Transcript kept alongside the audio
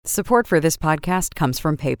Support for this podcast comes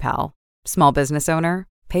from PayPal. Small business owner,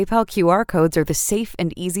 PayPal QR codes are the safe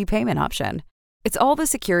and easy payment option. It's all the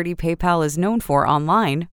security PayPal is known for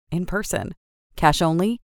online, in person. Cash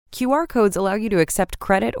only, QR codes allow you to accept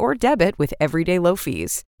credit or debit with everyday low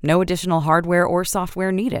fees. No additional hardware or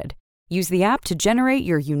software needed. Use the app to generate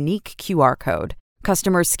your unique QR code.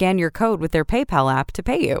 Customers scan your code with their PayPal app to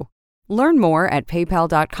pay you. Learn more at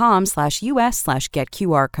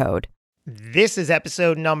paypal.com/us/getqrcode. This is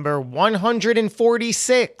episode number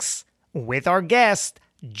 146 with our guest,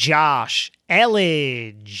 Josh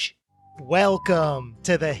Elledge. Welcome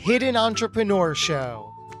to the Hidden Entrepreneur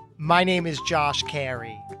Show. My name is Josh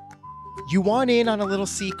Carey. You want in on a little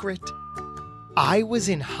secret? I was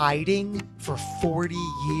in hiding for 40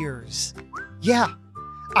 years. Yeah,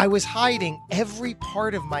 I was hiding every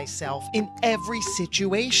part of myself in every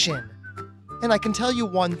situation. And I can tell you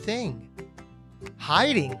one thing.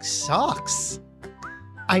 Hiding sucks.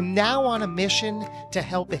 I'm now on a mission to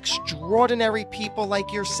help extraordinary people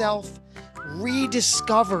like yourself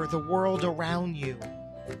rediscover the world around you,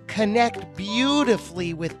 connect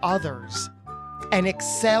beautifully with others, and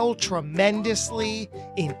excel tremendously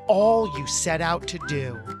in all you set out to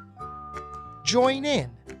do. Join in.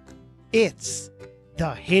 It's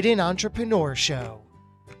the Hidden Entrepreneur Show.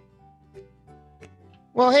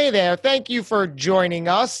 Well, hey there. Thank you for joining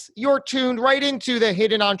us. You're tuned right into the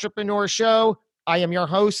Hidden Entrepreneur Show. I am your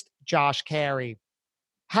host, Josh Carey.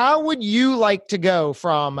 How would you like to go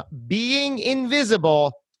from being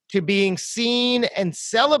invisible to being seen and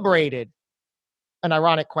celebrated? An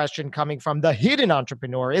ironic question coming from the hidden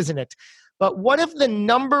entrepreneur, isn't it? But what if the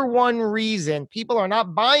number one reason people are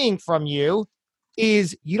not buying from you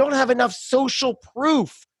is you don't have enough social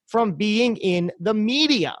proof from being in the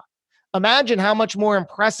media? Imagine how much more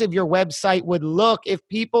impressive your website would look if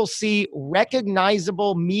people see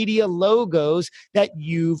recognizable media logos that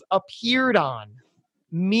you've appeared on.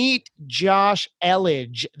 Meet Josh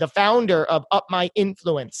Elledge, the founder of Up My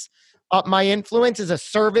Influence. Up My Influence is a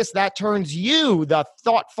service that turns you, the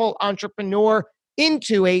thoughtful entrepreneur,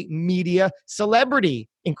 into a media celebrity,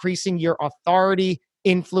 increasing your authority,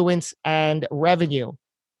 influence, and revenue.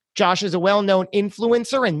 Josh is a well-known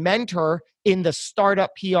influencer and mentor in the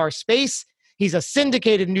startup PR space. He's a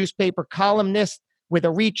syndicated newspaper columnist with a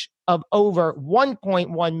reach of over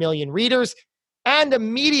 1.1 million readers and a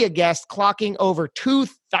media guest clocking over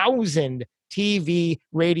 2,000 TV,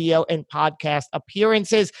 radio, and podcast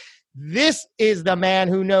appearances. This is the man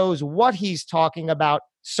who knows what he's talking about,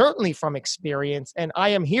 certainly from experience, and I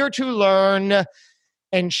am here to learn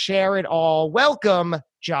and share it all. Welcome,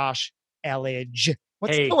 Josh Elledge.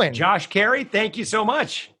 What's doing? Josh Carey, thank you so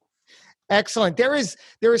much. Excellent. There is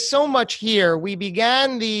so much here. We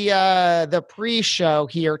began the pre-show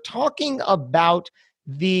here talking about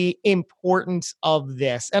the importance of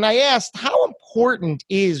this. And I asked, how important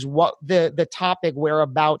is what the topic we're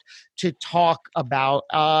about to talk about?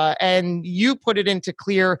 And you put it into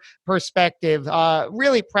clear perspective,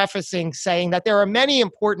 really prefacing saying that there are many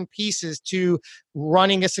important pieces to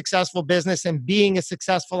running a successful business and being a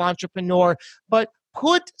successful entrepreneur, but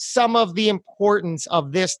put some of the importance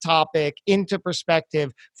of this topic into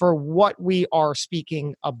perspective for what we are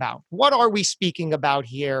speaking about. What are we speaking about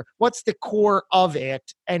here? What's the core of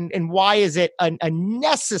it? And why is it a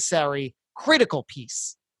necessary, critical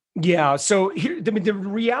piece? Yeah. So here, the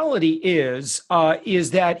reality is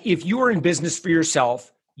that if you are in business for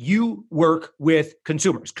yourself, you work with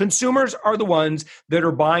consumers. Consumers are the ones that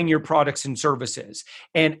are buying your products and services.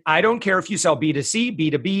 And I don't care if you sell B2C,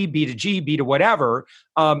 B2B, B2G, B to whatever,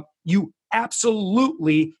 you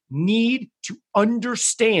absolutely need to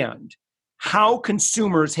understand how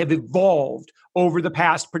consumers have evolved over the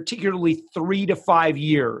past, particularly 3 to 5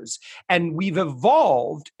 years. And we've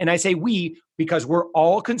evolved, and I say we, because we're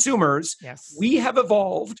all consumers. Yes. We have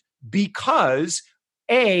evolved because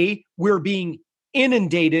we're being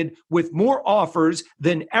inundated with more offers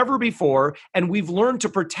than ever before, and we've learned to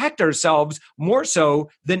protect ourselves more so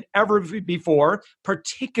than ever before,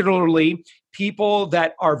 particularly people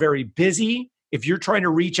that are very busy. If you're trying to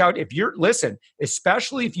reach out,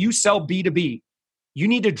 especially if you sell B2B, you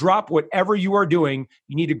need to drop whatever you are doing.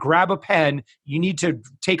 You need to grab a pen. You need to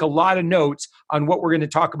take a lot of notes on what we're going to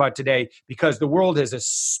talk about today, because the world has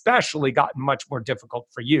especially gotten much more difficult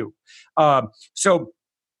for you. So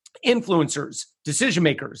influencers, decision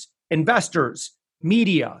makers, investors,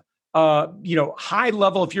 media, high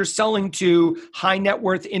level, if you're selling to high net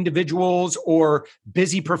worth individuals or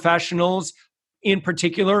busy professionals in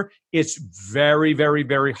particular, it's very, very,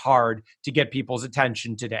 very hard to get people's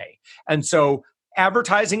attention today. And so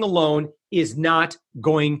advertising alone is not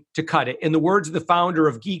going to cut it. In the words of the founder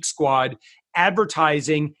of Geek Squad,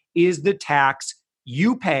 advertising is the tax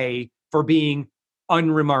you pay for being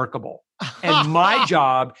unremarkable. And my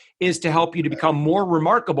job is to help you to become more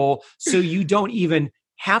remarkable so you don't even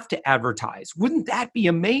have to advertise. Wouldn't that be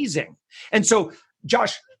amazing? And so,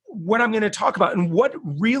 Josh, what I'm going to talk about and what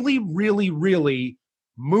really, really, really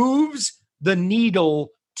moves the needle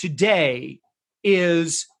today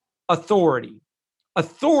is authority.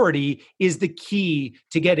 Authority is the key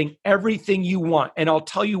to getting everything you want. And I'll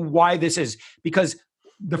tell you why this is. Because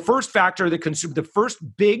the first factor, the first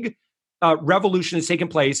big revolution that's taken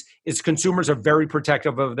place is consumers are very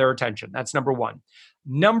protective of their attention. That's number one.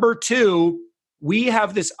 Number two, we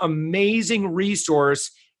have this amazing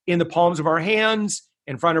resource in the palms of our hands,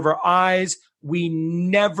 in front of our eyes. We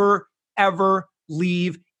never, ever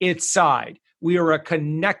leave its side. We are a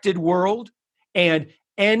connected world. And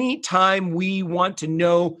anytime we want to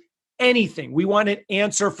know anything, we want an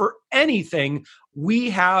answer for anything,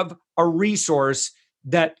 we have a resource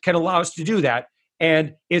that can allow us to do that.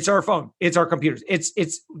 And it's our phone, it's our computers.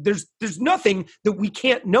 There's nothing that we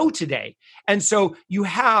can't know today. And so you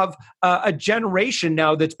have a generation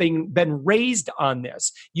now that's been raised on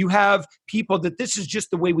this. You have people that this is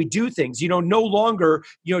just the way we do things. No longer,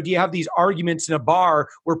 do you have these arguments in a bar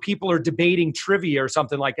where people are debating trivia or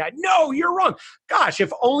something like that? No, you're wrong. Gosh,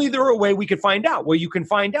 if only there were a way we could find out. Well, you can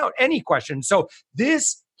find out any question. So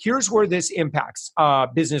here's where this impacts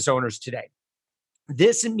business owners today.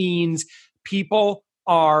 This means people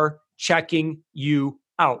are checking you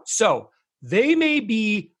out. So they may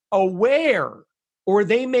be aware, or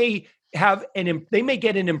they may get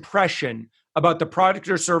an impression about the product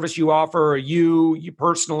or service you offer, or you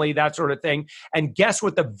personally, that sort of thing. And guess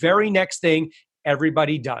what? The very next thing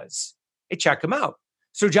everybody does, they check them out.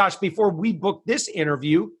 So Josh, before we booked this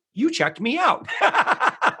interview, you checked me out.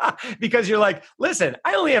 Because you're like, listen,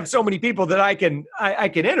 I only have so many people that I can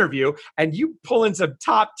interview, and you pull in some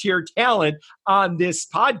top tier talent on this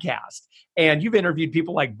podcast. And you've interviewed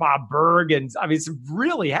people like Bob Burg and some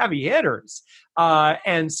really heavy hitters.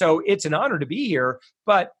 And so it's an honor to be here.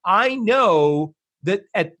 But I know that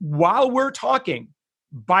while we're talking,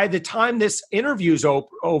 by the time this interview's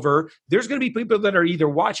over, there's going to be people that are either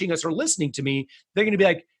watching us or listening to me. They're going to be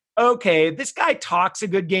like, okay, this guy talks a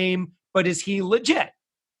good game, but is he legit?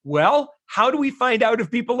 Well, how do we find out if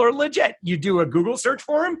people are legit? You do a Google search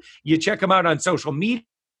for them, you check them out on social media,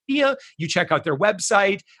 you check out their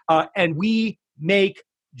website, and we make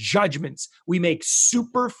judgments. We make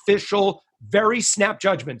superficial, very snap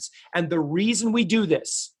judgments. And the reason we do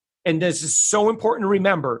this, and this is so important to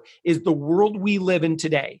remember, is the world we live in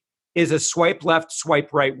today is a swipe left, swipe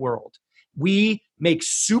right world. We make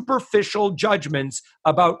superficial judgments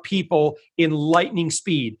about people in lightning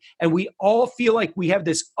speed. And we all feel like we have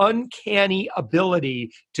this uncanny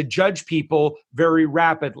ability to judge people very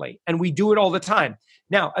rapidly. And we do it all the time.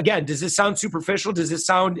 Now, again, does this sound superficial? Does this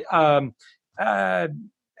sound, not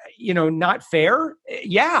fair?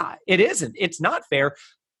 Yeah, it isn't. It's not fair,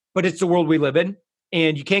 but it's the world we live in.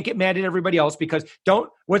 And you can't get mad at everybody else because don't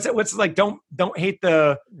hate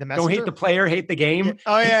the player, hate the game. Yeah.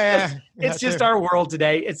 Oh yeah. It's just our world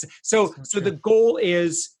today. So the goal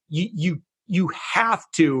is you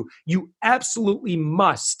absolutely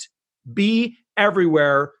must be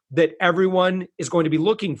everywhere that everyone is going to be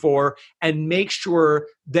looking for, and make sure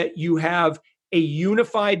that you have a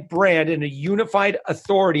unified brand and a unified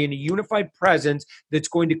authority and a unified presence that's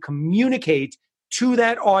going to communicate to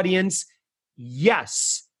that audience.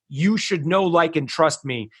 Yes, you should know, like, and trust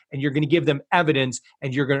me, and you're going to give them evidence,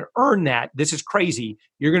 and you're going to earn that. This is crazy.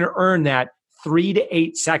 You're going to earn that 3 to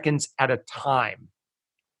 8 seconds at a time.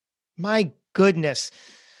 My goodness.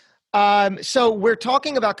 So we're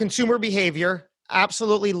talking about consumer behavior.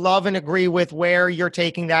 Absolutely love and agree with where you're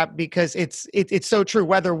taking that, because it's so true.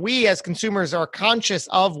 Whether we as consumers are conscious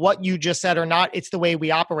of what you just said or not, it's the way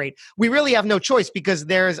we operate. We really have no choice, because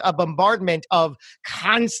there's a bombardment of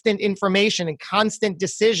constant information and constant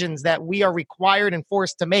decisions that we are required and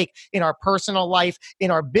forced to make in our personal life,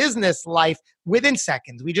 in our business life, within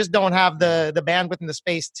seconds. We just don't have the bandwidth and the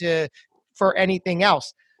space for anything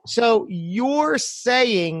else. So you're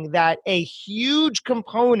saying that a huge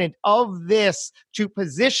component of this to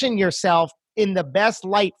position yourself in the best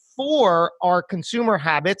light for our consumer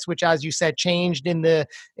habits, which, as you said, changed in the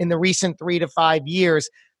recent 3 to 5 years,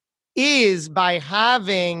 is by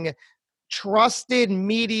having trusted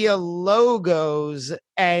media logos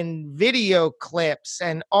and video clips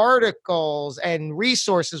and articles and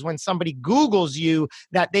resources when somebody Googles you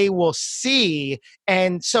that they will see.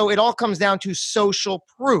 And so it all comes down to social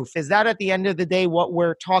proof. Is that at the end of the day what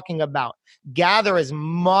we're talking about? Gather as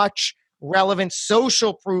much relevant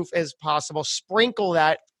social proof as possible, sprinkle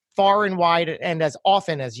that far and wide and as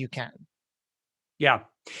often as you can. Yeah.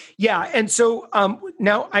 Yeah. And so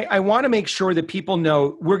now I want to make sure that people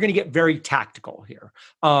know we're going to get very tactical here.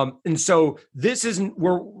 And so this isn't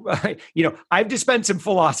where, I've dispensed some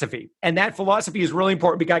philosophy, and that philosophy is really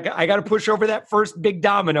important because I got to push over that first big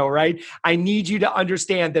domino, right? I need you to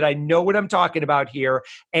understand that I know what I'm talking about here,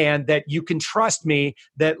 and that you can trust me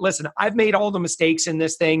that, listen, I've made all the mistakes in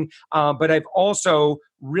this thing, but I've also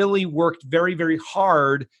really worked very, very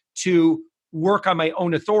hard to work on my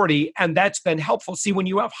own authority. And that's been helpful. See, when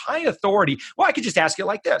you have high authority, well, I could just ask you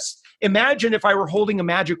like this. Imagine if I were holding a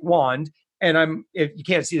magic wand, and if you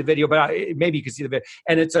can't see the video, but maybe you can see the video,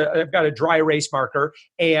 and I've got a dry erase marker,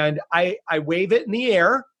 and I wave it in the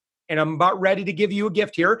air, and I'm about ready to give you a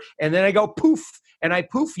gift here. And then I go poof, and I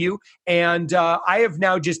poof you. And I have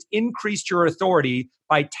now just increased your authority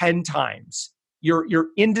by 10 times, your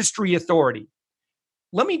industry authority.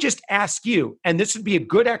 Let me just ask you, and this would be a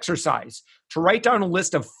good exercise, to write down a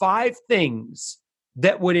list of 5 things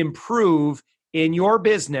that would improve in your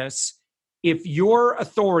business if your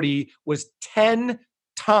authority was 10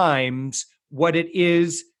 times what it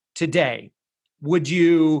is today. Would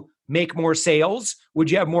you make more sales?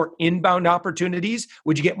 Would you have more inbound opportunities?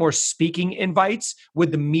 Would you get more speaking invites?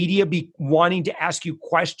 Would the media be wanting to ask you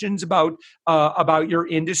questions about your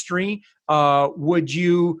industry? Would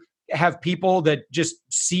you have people that just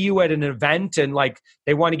see you at an event and like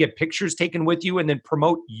they want to get pictures taken with you and then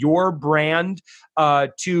promote your brand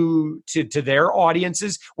to their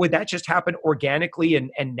audiences? Would that just happen organically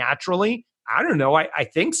and naturally? I don't know. I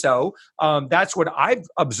think so. That's what I've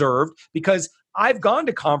observed, because I've gone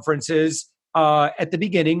to conferences at the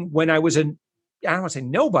beginning when I was I don't want to say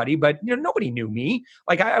nobody, but nobody knew me.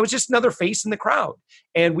 Like I was just another face in the crowd,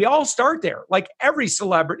 and we all start there. Like every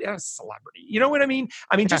celebrity, you know what I mean?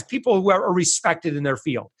 I mean, just people who are respected in their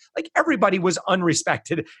field. Like everybody was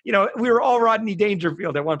unrespected. We were all Rodney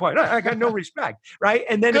Dangerfield at one point. I got no respect, right?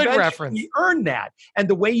 And then eventually you earn that. And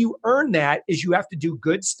the way you earn that is you have to do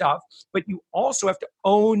good stuff, but you also have to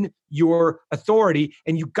own your authority,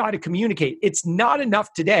 and you got to communicate. It's not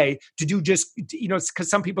enough today to do just, because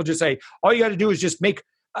some people just say, all you got to do is just make.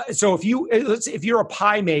 So if you're a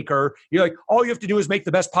pie maker, you're like, all you have to do is make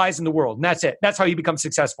the best pies in the world, and that's it. That's how you become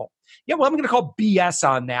successful. Yeah, well, I'm going to call BS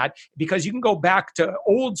on that, because you can go back to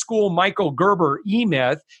old school Michael Gerber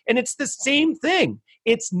E-Myth, and it's the same thing.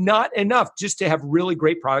 It's not enough just to have really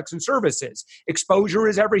great products and services. Exposure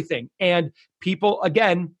is everything. And people,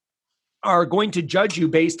 again, are going to judge you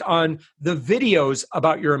based on the videos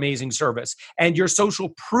about your amazing service and your social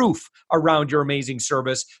proof around your amazing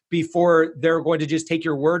service before they're going to just take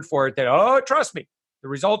your word for it that, oh, trust me, the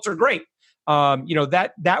results are great.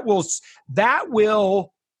 That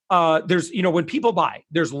will there's, when people buy,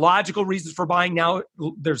 there's logical reasons for buying now.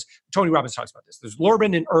 There's Tony Robbins talks about this. There's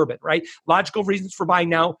Lorben and Urban, right? Logical reasons for buying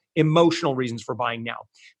now, emotional reasons for buying now.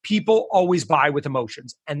 People always buy with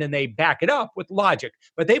emotions, and then they back it up with logic.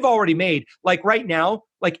 But they've already made, like right now,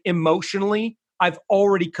 like emotionally, I've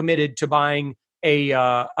already committed to buying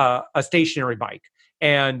a stationary bike.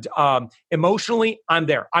 And emotionally, I'm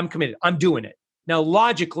there. I'm committed. I'm doing it. Now,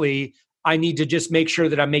 logically, I need to just make sure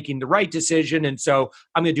that I'm making the right decision. And so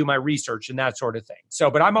I'm going to do my research and that sort of thing.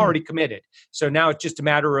 So, but I'm already committed. So now it's just a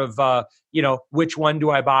matter of, which one do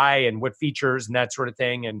I buy and what features and that sort of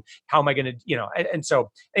thing. And how am I going to, and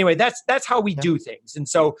so anyway, that's how we do things. And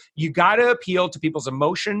so you got to appeal to people's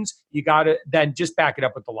emotions. You got to then just back it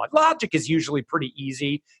up with the logic. Logic is usually pretty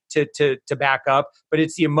easy to back up, but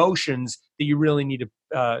it's the emotions that you really need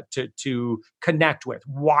to connect with.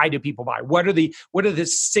 Why do people buy? What are the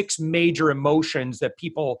 6 major emotions that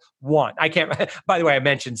people want? I can't, by the way, I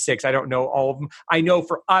mentioned 6. I don't know all of them. I know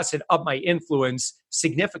for us at Up My Influence,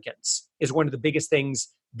 significance is one of the biggest things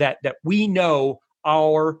that we know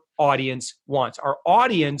our audience wants. Our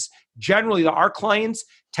audience, generally, our clients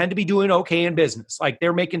tend to be doing okay in business. Like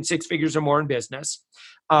they're making 6 figures or more in business.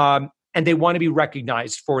 And they want to be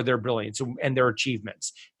recognized for their brilliance and their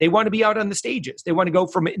achievements. They want to be out on the stages. They want to go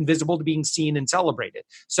from invisible to being seen and celebrated.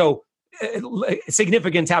 So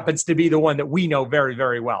significance happens to be the one that we know very,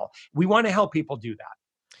 very well. We want to help people do that.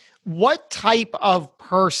 What type of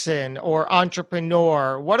person or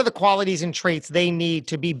entrepreneur, what are the qualities and traits they need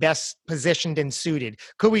to be best positioned and suited?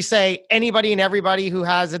 Could we say anybody and everybody who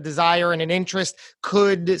has a desire and an interest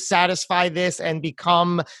could satisfy this and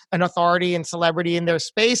become an authority and celebrity in their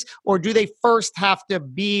space? Or do they first have to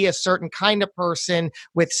be a certain kind of person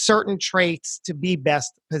with certain traits to be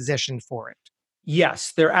best positioned for it?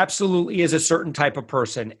 Yes, there absolutely is a certain type of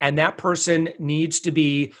person, and that person needs to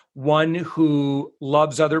be one who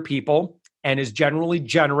loves other people and is generally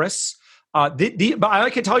generous. But I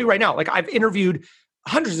can tell you right now, like I've interviewed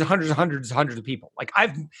hundreds of people. Like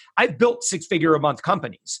I've built 6-figure a month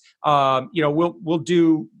companies. We'll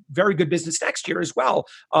do very good business next year as well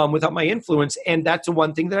without my influence. And that's the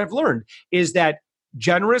one thing that I've learned is that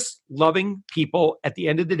generous, loving people at the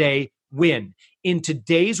end of the day win. In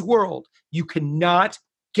today's world, you cannot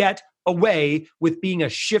get away with being a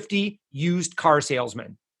shifty used car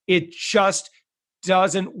salesman. It just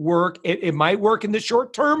doesn't work. It might work in the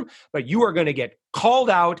short term, but you are going to get called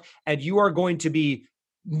out and you are going to be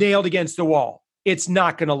nailed against the wall. It's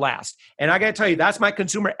not going to last. And I got to tell you, that's my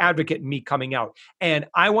consumer advocate in me coming out. And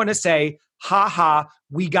I want to say,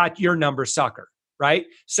 we got your number, sucker, right?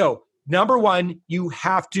 So number one, you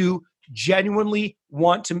have to genuinely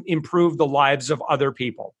want to improve the lives of other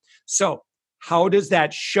people. So how does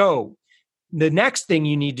that show? The next thing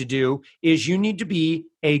you need to do is you need to be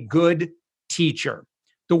a good teacher.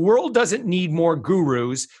 The world doesn't need more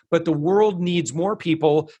gurus, but the world needs more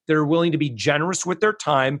people that are willing to be generous with their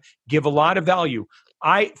time, give a lot of value.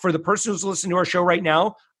 For the person who's listening to our show right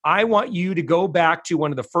now, I want you to go back to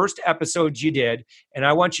one of the first episodes you did, and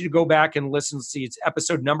I want you to go back and listen. See, it's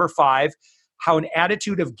episode number 5, How an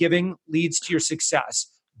Attitude of Giving Leads to Your Success.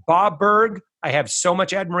 Bob Burg, I have so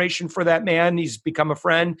much admiration for that man. He's become a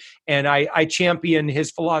friend, and I champion his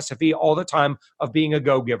philosophy all the time of being a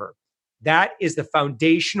go-giver. That is the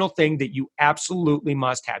foundational thing that you absolutely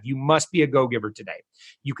must have. You must be a go-giver today.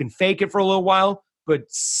 You can fake it for a little while, but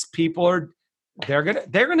people they're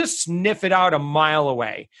gonna sniff it out a mile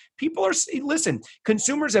away. Listen,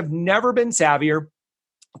 consumers have never been savvier.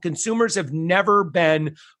 Consumers have never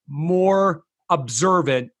been more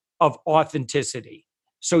observant of authenticity.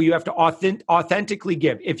 So you have to authentically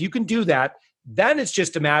give. If you can do that, then it's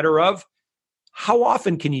just a matter of how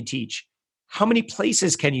often can you teach? How many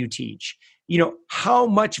places can you teach? How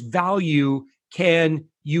much value can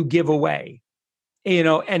you give away?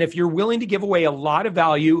 And if you're willing to give away a lot of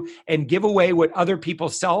value and give away what other people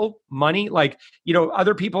sell money,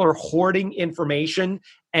 other people are hoarding information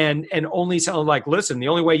and only selling listen, the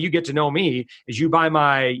only way you get to know me is you buy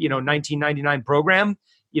my, $19.99 program.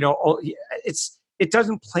 It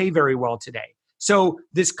doesn't play very well today. So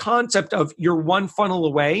this concept of you're one funnel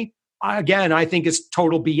away, again, I think is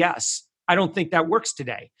total BS. I don't think that works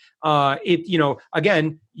today.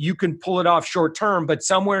 Again, you can pull it off short term, but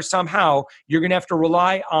somewhere, somehow, you're going to have to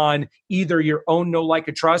rely on either your own know, like,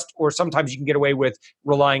 and trust, or sometimes you can get away with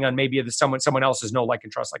relying on maybe someone else's know, like,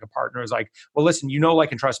 and trust, like a partner is like, well, listen, you know,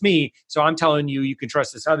 like, and trust me, so I'm telling you, you can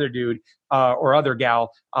trust this other dude or other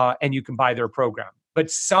gal, and you can buy their program. But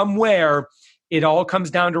somewhere, it all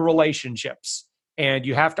comes down to relationships. And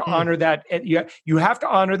you have to honor that. And you have to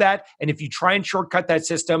honor that. And if you try and shortcut that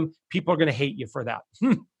system, people are going to hate you for that.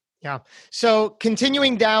 Yeah. So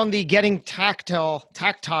continuing down the getting tactile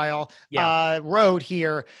road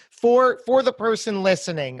here for the person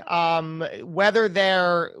listening, whether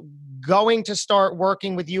they're going to start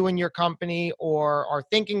working with you and your company or are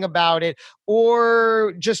thinking about it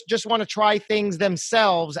or just want to try things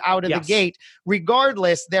themselves out of the gate,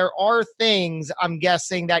 regardless, there are things, I'm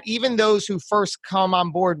guessing, that even those who first come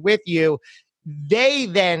on board with you, they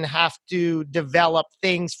then have to develop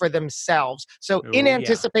things for themselves. So in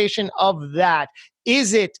anticipation of that,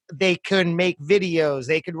 is it they can make videos,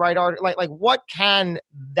 they could write art, like what can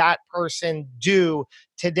that person do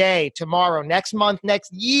today, tomorrow, next month,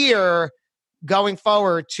 next year, going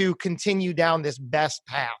forward to continue down this best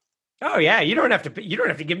path? Oh yeah, you don't have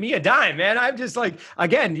to give me a dime, man. I'm just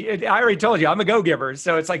again, I already told you, I'm a go-giver.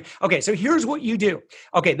 So it's okay, so here's what you do.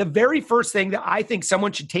 Okay, the very first thing that I think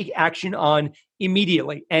someone should take action on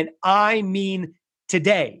immediately, and I mean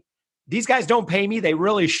today. These guys don't pay me. They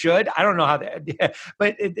really should. I don't know how that,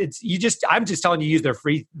 but I'm just telling you, use their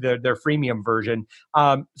freemium version.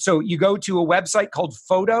 So you go to a website called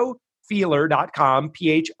photofeeler.com,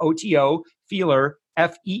 PHOTO, Feeler,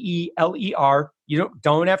 FEELER. You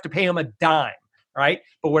don't have to pay them a dime, right?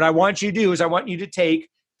 But what I want you to do is I want you to take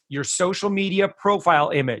your social media profile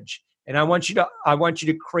image and I want you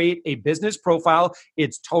to create a business profile.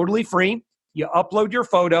 It's totally free. You upload your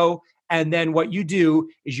photo, and then what you do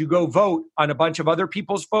is you go vote on a bunch of other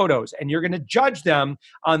people's photos, and you're going to judge them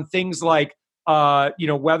on things like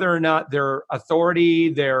whether or not their authority,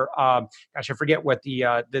 their I forget what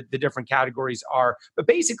the different categories are. But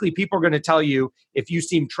basically, people are going to tell you if you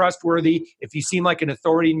seem trustworthy, if you seem like an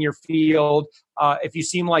authority in your field, if you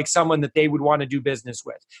seem like someone that they would want to do business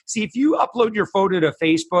with. See, if you upload your photo to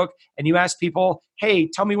Facebook and you ask people, hey,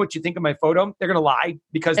 tell me what you think of my photo, they're going to lie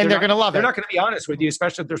because they're going to love it. They're not going to be honest with you,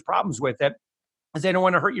 especially if there's problems with it, because they don't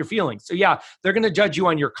want to hurt your feelings. So yeah, they're going to judge you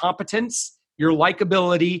on your competence, your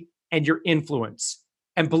likability, and your influence.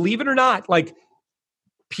 And believe it or not,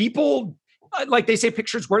 people like they say,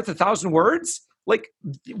 picture's worth 1,000 words. Like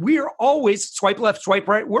we are always swipe left, swipe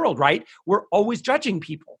right world, right? We're always judging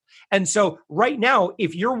people. And so right now,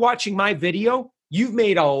 if you're watching my video, you've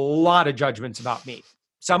made a lot of judgments about me.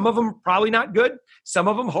 Some of them probably not good. Some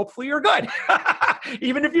of them hopefully are good.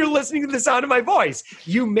 Even if you're listening to the sound of my voice,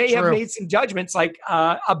 you may have made some judgments like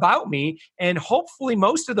about me, and hopefully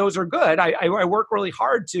most of those are good. I work really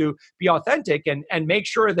hard to be authentic and make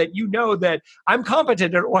sure that you know that I'm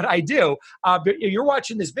competent at what I do. But if you're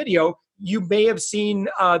watching this video, you may have seen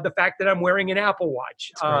the fact that I'm wearing an Apple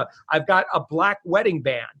Watch. I've got a black wedding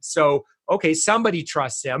band. So, okay, somebody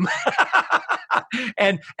trusts him.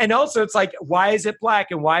 And also it's like, why is it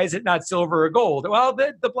black and why is it not silver or gold? Well,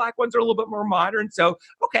 the black ones are a little bit more modern. So,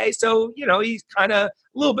 okay, so, he's kind of a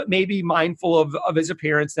little bit maybe mindful of his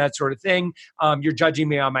appearance, that sort of thing. You're judging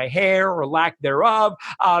me on my hair or lack thereof.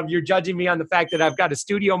 You're judging me on the fact that I've got a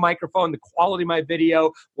studio microphone, the quality of my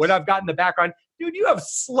video, what I've got in the background. Dude, you have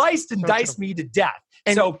sliced and diced me to death.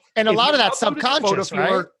 And a lot of that's subconscious,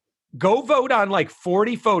 right? Go vote on like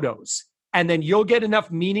 40 photos. And then you'll get enough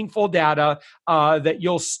meaningful data that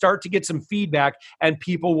you'll start to get some feedback and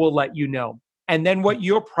people will let you know. And then what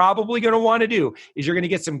you're probably going to want to do is you're going to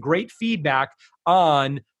get some great feedback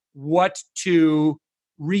on what to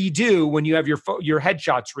redo when you have your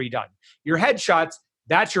headshots redone. Your headshots,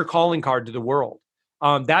 that's your calling card to the world.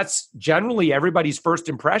 That's generally everybody's first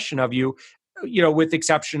impression of you. With the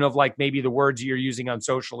exception of like maybe the words you're using on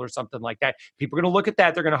social or something like that. People are going to look at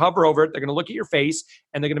that. They're going to hover over it. They're going to look at your face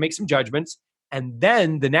and they're going to make some judgments. And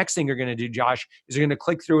then the next thing you're going to do, Josh, is they're going to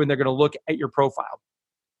click through and they're going to look at your profile.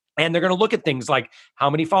 And they're going to look at things like,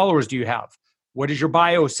 how many followers do you have? What does your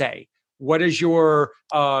bio say? What is your,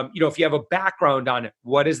 if you have a background on it,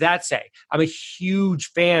 what does that say? I'm a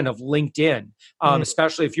huge fan of LinkedIn,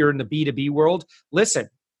 especially if you're in the B2B world. Listen,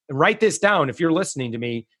 write this down. If you're listening to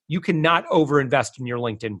me, you cannot overinvest in your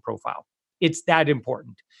LinkedIn profile. It's that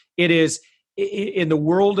important. It is in the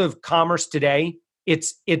world of commerce today.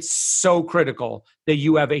 It's so critical that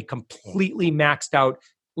you have a completely maxed out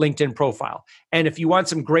LinkedIn profile. And if you want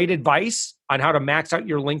some great advice on how to max out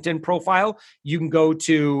your LinkedIn profile, you can go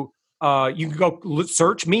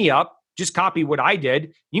search me up. Just copy what I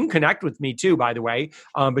did. You can connect with me too, by the way.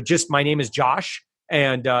 But just my name is Josh.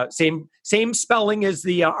 And same spelling as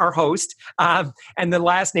our host, and the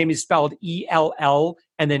last name is spelled ELL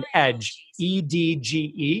and then Edge,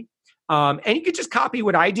 EDGE. And you can just copy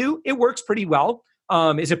what I do. It works pretty well.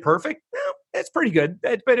 Is it perfect? No, it's pretty good,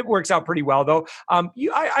 but it works out pretty well though.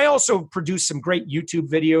 I also produce some great YouTube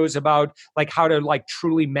videos about like how to like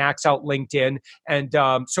truly max out LinkedIn. And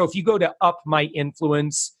so if you go to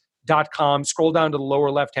upmyinfluence.com, scroll down to the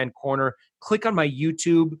lower left-hand corner, click on my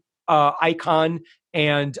YouTube icon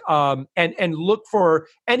and look for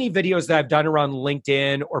any videos that I've done around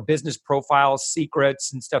LinkedIn or business profiles,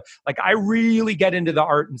 secrets and stuff. Like I really get into the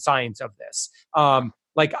art and science of this.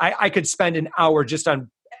 Like I could spend an hour just on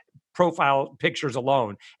profile pictures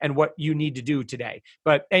alone and what you need to do today.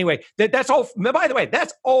 But anyway, that's all, by the way,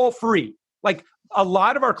 that's all free. Like a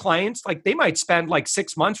lot of our clients, like they might spend like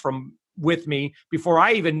 6 months with me before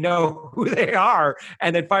I even know who they are.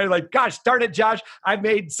 And then finally like, gosh, darn it, Josh, I've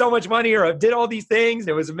made so much money or I did all these things.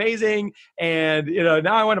 It was amazing. And,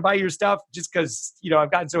 now I want to buy your stuff just because,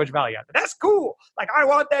 I've gotten so much value out of it. That's cool. Like I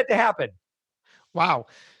want that to happen. Wow.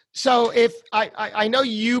 So if I know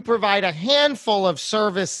you provide a handful of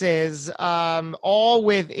services, all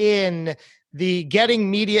within the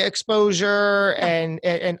getting media exposure and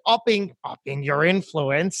upping your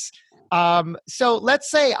influence. So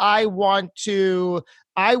let's say I want to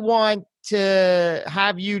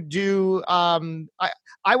have you do,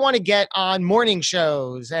 I want to get on morning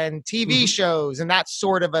shows and TV shows and that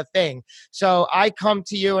sort of a thing. So I come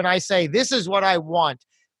to you and I say, this is what I want.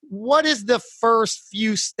 What does the first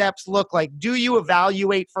few steps look like? Do you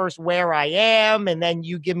evaluate first where I am and then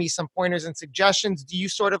you give me some pointers and suggestions? Do you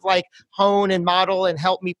sort of like hone and model and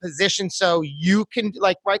help me position so you can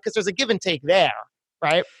right? Because there's a give and take there,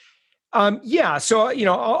 right? Yeah. So,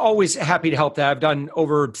 always happy to help that. I've done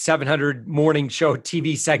over 700 morning show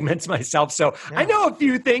TV segments myself. So yeah. I know a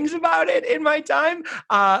few things about it in my time.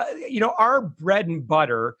 Our bread and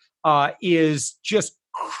butter is just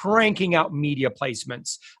cranking out media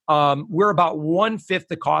placements. We're about 1/5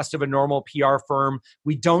 the cost of a normal PR firm.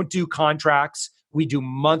 We don't do contracts. We do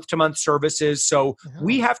month-to-month services. So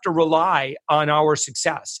we have to rely on our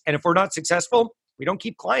success. And if we're not successful, we don't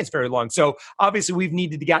keep clients very long. So obviously we've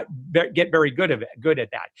needed to get very good at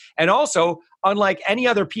that. And also, unlike any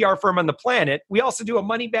other PR firm on the planet, we also do a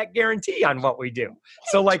money back guarantee on what we do.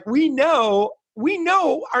 So like we know we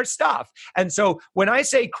know our stuff. And so when I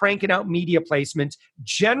say cranking out media placements,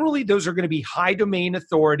 generally those are going to be high domain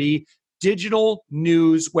authority, digital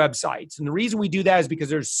news websites. And the reason we do that is because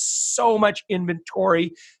there's so much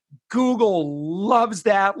inventory. Google loves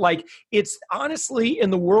that. Like, it's honestly,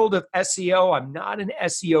 in the world of SEO, I'm not an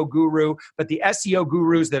SEO guru, but the SEO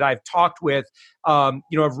gurus that I've talked with, have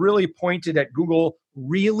really pointed at Google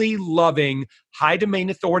really loving high domain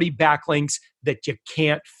authority backlinks that you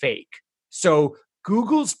can't fake. So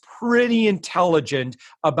Google's pretty intelligent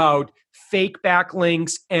about fake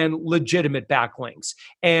backlinks and legitimate backlinks.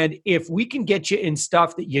 And if we can get you in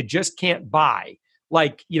stuff that you just can't buy,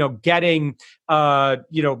 like, getting,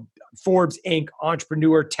 Forbes Inc.,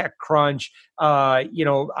 Entrepreneur, TechCrunch,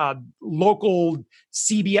 local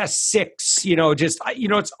CBS 6,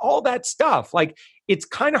 it's all that stuff. Like, it's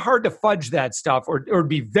kind of hard to fudge that stuff, or it'd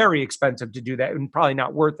be very expensive to do that and probably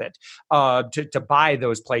not worth it to buy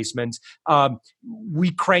those placements.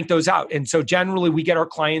 We crank those out. And so generally we get our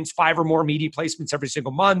clients 5 or more media placements every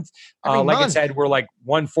single month. I said, we're like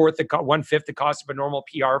one-fifth the cost of a normal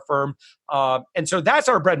PR firm. And so that's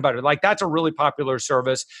our bread and butter. Like, that's a really popular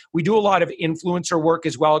service. We do a lot of influencer work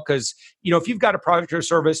as well, because, if you've got a product or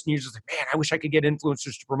service and you're just like, man, I wish I could get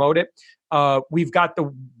influencers to promote it. We've got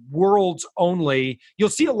the world's only, you'll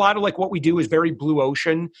see a lot of, like, what we do is very blue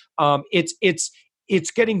ocean.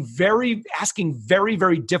 It's getting asking very,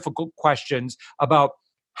 very difficult questions about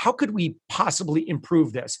how could we possibly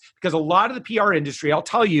improve this? Because a lot of the PR industry, I'll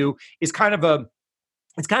tell you, is kind of a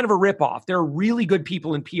ripoff. There are really good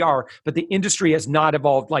people in PR, but the industry has not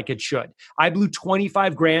evolved like it should. I blew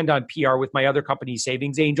 $25,000 on PR with my other company,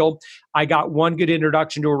 Savings Angel. I got one good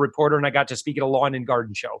introduction to a reporter, and I got to speak at a lawn and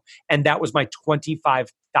garden show. And that was my $25,000.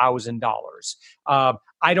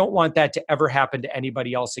 I don't want that to ever happen to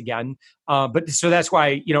anybody else again. But so that's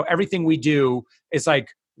why, everything we do is like,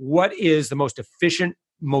 what is the most efficient,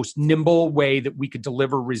 most nimble way that we could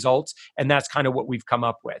deliver results? And that's kind of what we've come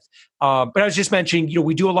up with. But I was just mentioning,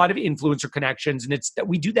 we do a lot of influencer connections, and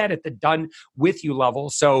we do that at the done with you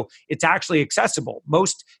level. So it's actually accessible.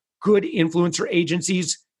 Most good influencer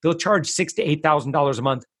agencies, they'll charge $6,000 to $8,000 a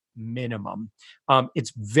month minimum.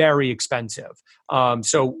 It's very expensive.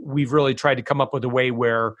 So we've really tried to come up with a way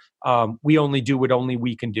where we only do what only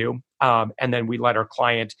we can do. And then we let our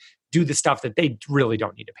client do the stuff that they really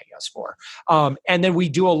don't need to pay us for. And then we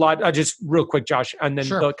do a lot, just real quick, Josh, and then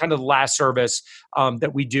the kind of last service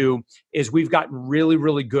that we do is we've gotten really,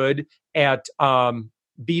 really good at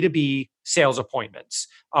B2B sales appointments.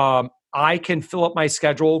 I can fill up my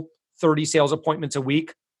schedule 30 sales appointments a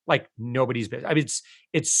week like nobody's business. I mean,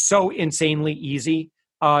 it's so insanely easy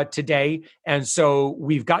today. And so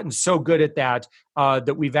we've gotten so good at that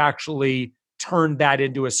that we've actually turned that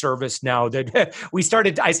into a service now that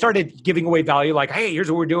I started giving away value, like, hey,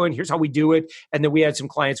 here's what we're doing, here's how we do it. And then we had some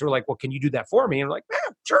clients who were like, well, can you do that for me? And I'm like, yeah,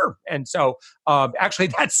 sure. And so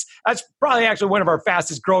actually that's probably actually one of our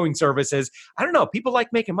fastest growing services. I don't know, people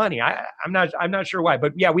like making money. I'm not sure why,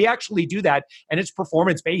 but yeah, we actually do that, and it's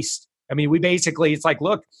performance based. I mean, it's like,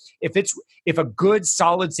 look, if a good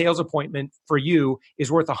solid sales appointment for you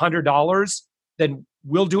is worth $100, then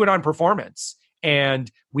we'll do it on performance.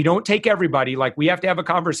 And we don't take everybody. Like, we have to have a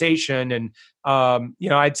conversation. And,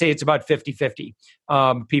 I'd say it's about 50-50.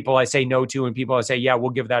 People I say no to, and people I say, yeah, we'll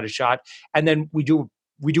give that a shot. And then we do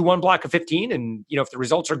one block of 15. And, if the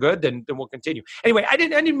results are good, then we'll continue. Anyway, I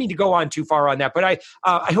didn't mean to go on too far on that, but I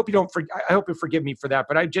hope you forgive me for that.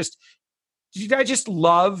 But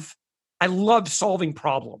I love solving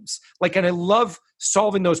problems. Like, and I love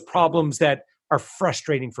solving those problems that are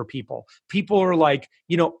frustrating for people. People are like,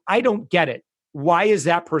 I don't get it. Why is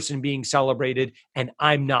that person being celebrated and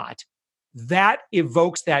I'm not? That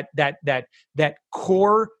evokes that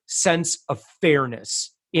core sense of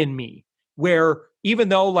fairness in me, where even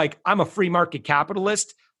though, like, I'm a free market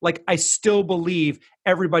capitalist, like, I still believe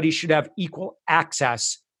everybody should have equal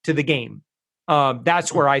access to the game.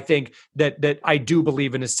 That's where I think that I do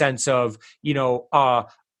believe in a sense of,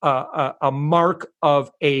 a mark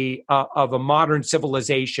of a modern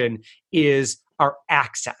civilization is our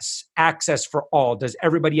access for all. Does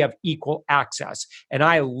everybody have equal access? And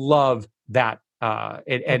I love that,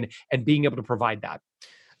 and being able to provide that.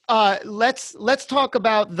 Let's talk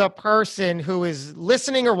about the person who is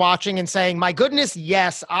listening or watching and saying, my goodness,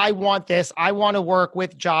 yes, I want this. I want to work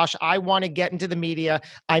with Josh. I want to get into the media.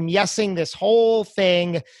 I'm yesing this whole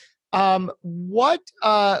thing. What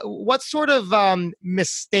sort of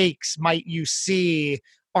mistakes might you see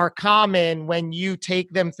are common when you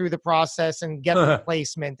take them through the process and get the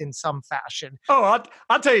placement in some fashion? Oh,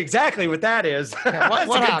 I'll tell you exactly what that is. Yeah,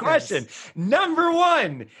 That's a good question. Number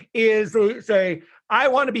one is they say, I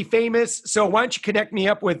want to be famous. So why don't you connect me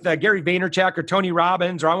up with Gary Vaynerchuk or Tony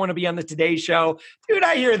Robbins, or I want to be on the Today Show. Dude,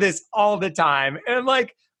 I hear this all the time. And I'm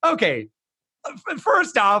like, okay,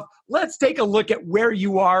 first off, let's take a look at where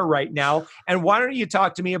you are right now. And why don't you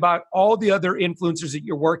talk to me about all the other influencers that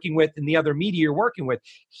you're working with and the other media you're working with?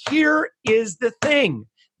 Here is the thing.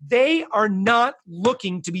 They are not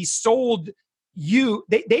looking to be sold you.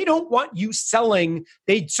 They don't want you selling.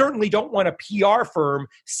 They certainly don't want a PR firm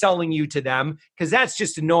selling you to them, because that's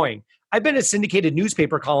just annoying. I've been a syndicated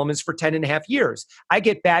newspaper columnist for 10 and a half years. I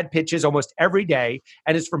get bad pitches almost every day,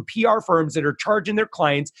 and it's from PR firms that are charging their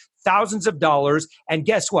clients thousands of dollars. And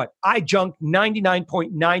guess what? I junk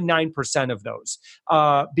 99.99% of those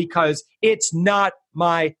because it's not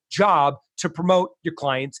my job to promote your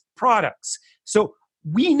clients' products. So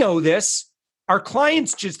we know this. Our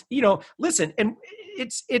clients just, listen, and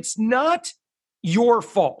it's not your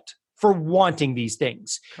fault for wanting these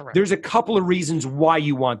things. Correct. There's a couple of reasons why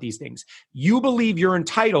you want these things. You believe you're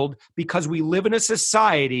entitled because we live in a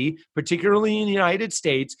society, particularly in the United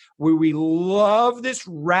States, where we love this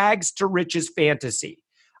rags to riches fantasy.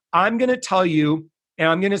 I'm going to tell you, and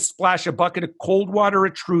I'm going to splash a bucket of cold water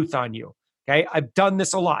of truth on you. Okay. I've done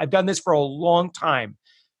this a lot. I've done this for a long time.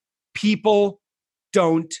 People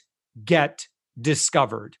don't get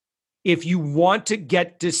discovered. If you want to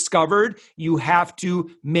get discovered, you have to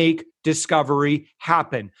make discovery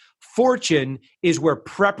happen. Fortune is where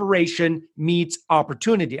preparation meets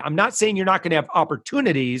opportunity. I'm not saying you're not going to have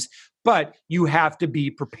opportunities, but you have to be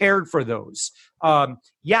prepared for those.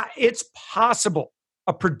 It's possible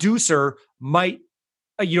a producer might,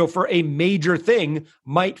 for a major thing,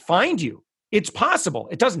 might find you. It's possible.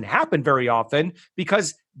 It doesn't happen very often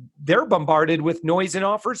because they're bombarded with noise and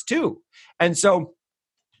offers too. And so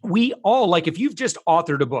we all, like, if you've just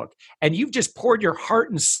authored a book and you've just poured your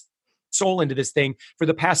heart and soul into this thing for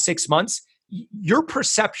the past 6 months, your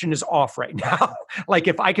perception is off right now. Like,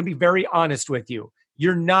 if I can be very honest with you,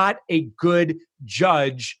 you're not a good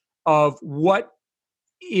judge of what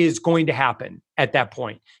is going to happen at that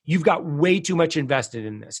point. You've got way too much invested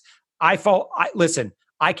in this. Listen,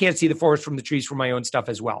 I can't see the forest from the trees for my own stuff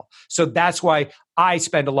as well. So that's why I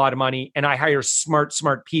spend a lot of money and I hire smart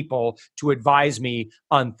people to advise me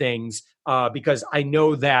on things because I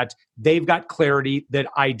know that they've got clarity that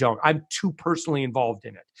I don't. I'm too personally involved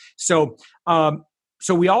in it. So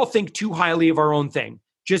we all think too highly of our own thing.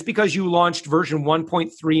 Just because you launched version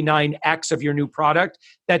 1.39x of your new product,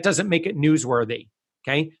 that doesn't make it newsworthy.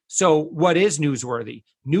 Okay. So what is newsworthy?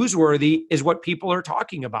 Newsworthy is what people are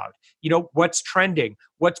talking about. What's trending,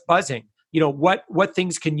 what's buzzing, what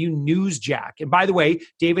things can you newsjack? And by the way,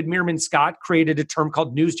 David Meerman Scott created a term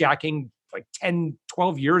called newsjacking like 10,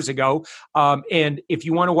 12 years ago. And if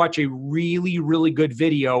you want to watch a really, really good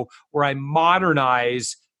video where I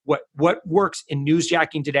modernize what works in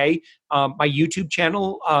newsjacking today, my YouTube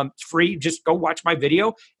channel, it's free. Just go watch my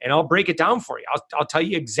video and I'll break it down for you. I'll tell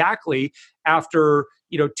you exactly after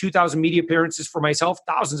 2,000 media appearances for myself,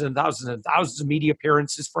 thousands and thousands and thousands of media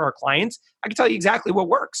appearances for our clients. I can tell you exactly what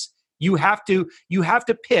works. You have to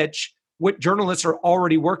pitch what journalists are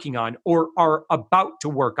already working on or are about to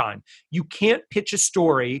work on. You can't pitch a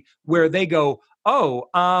story where they go,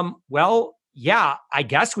 well, yeah, I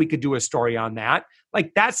guess we could do a story on that.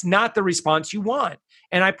 Like, that's not the response you want.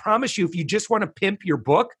 And I promise you, if you just want to pimp your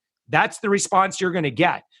book, that's the response you're going to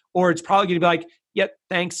get. Or it's probably going to be like, yep,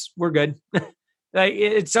 thanks, we're good.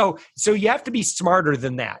 So you have to be smarter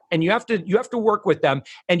than that. And you have to work with them,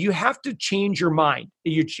 and you have to change your mind,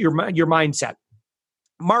 your mindset.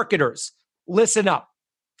 Marketers, listen up.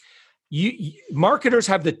 Marketers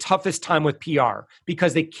have the toughest time with PR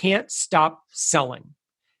because they can't stop selling.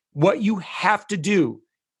 What you have to do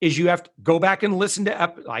is you have to go back and listen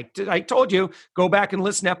to, like I told you, go back and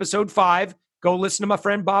listen to episode 5. Go listen to my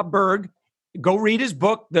friend Bob Berg. Go read his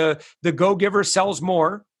book, The Go Giver Sells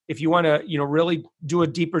More, if you want to, really do a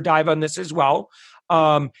deeper dive on this as well.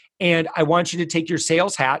 And I want you to take your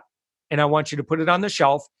sales hat and I want you to put it on the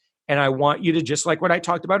shelf. And I want you to, just like what I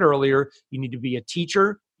talked about earlier, you need to be a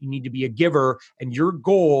teacher, you need to be a giver, and your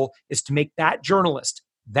goal is to make that journalist,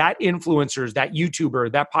 that influencers, that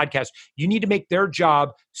YouTuber, that podcast, you need to make their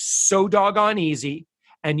job so doggone easy,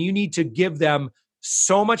 and you need to give them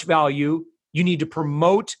so much value. You need to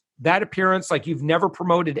promote that appearance like you've never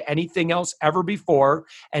promoted anything else ever before.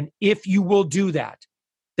 And if you will do that,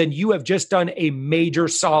 then you have just done a major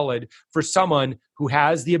solid for someone who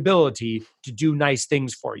has the ability to do nice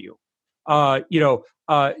things for you. My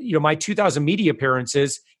 2,000 media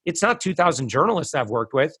appearances, it's not 2,000 journalists I've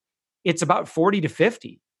worked with. It's about 40 to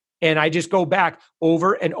 50. And I just go back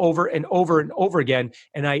over and over and over and over again.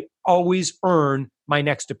 And I always earn my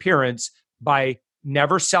next appearance by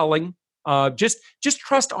never selling. Just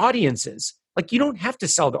trust audiences. Like, you don't have to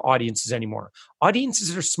sell to audiences anymore.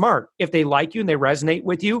 Audiences are smart. If they like you and they resonate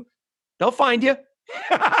with you, they'll find you.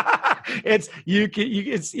 It's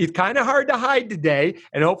kind of hard to hide today.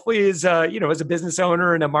 And hopefully, as a business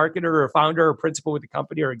owner and a marketer or a founder or principal with the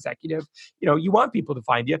company or executive, you want people to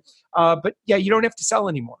find you. But yeah, you don't have to sell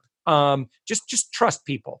anymore. Just trust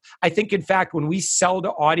people. I think, in fact, when we sell to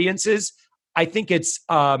audiences, I think it's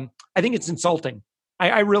insulting.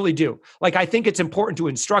 I really do. Like, I think it's important to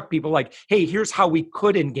instruct people like, hey, here's how we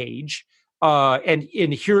could engage. And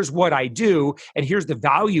here's what I do. And here's the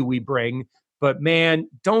value we bring. But man,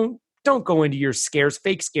 don't go into your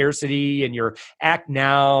fake scarcity and your act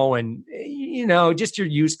now and, just your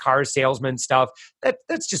used car salesman stuff.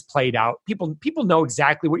 That's just played out. People know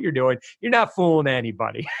exactly what you're doing. You're not fooling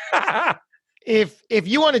anybody. If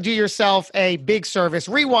you want to do yourself a big service,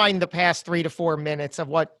 rewind the past 3 to 4 minutes of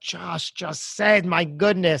what Josh just said. My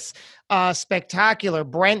goodness, spectacular.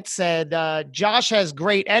 Brent said, Josh has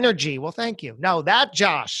great energy. Well, thank you. No, that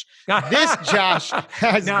Josh. This Josh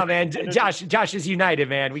has... No, man, Josh is united,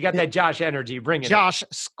 man. We got that Josh energy. Bring it. Josh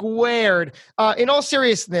squared. In all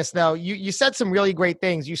seriousness, though, you said some really great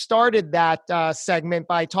things. You started that segment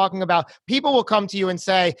by talking about people will come to you and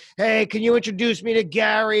say, hey, can you introduce me to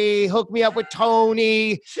Gary? Hook me up with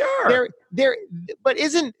Tony. Sure. But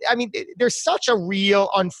there's such a real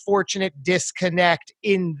unfortunate disconnect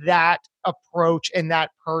in that approach and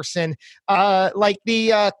that person. Like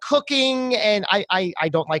the cooking, and I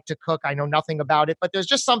don't like to cook. I know nothing about it, but there's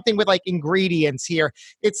just something with like ingredients here.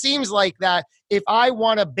 It seems like that if I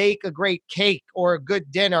want to bake a great cake or a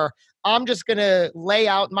good dinner, I'm just going to lay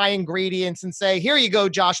out my ingredients and say, here you go,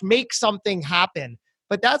 Josh, make something happen.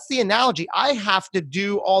 But that's the analogy. I have to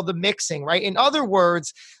do all the mixing, right? In other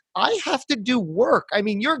words, I have to do work. I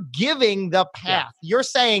mean, you're giving the path. Yeah. You're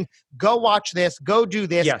saying, go watch this, go do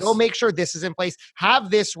this, yes. Go make sure this is in place, have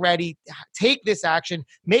this ready, take this action,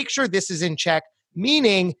 make sure this is in check.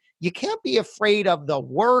 Meaning, you can't be afraid of the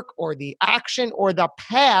work or the action or the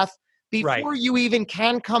path before you even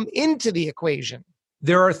can come into the equation.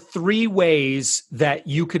 There are 3 ways that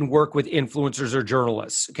you can work with influencers or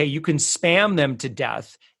journalists. Okay, you can spam them to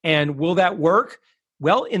death. And will that work?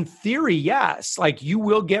 Well, in theory, yes. Like, you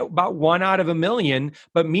will get about 1 out of 1 million,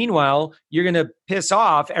 but meanwhile, you're going to piss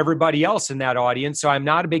off everybody else in that audience. So I'm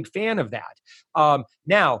not a big fan of that.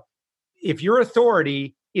 Now, if your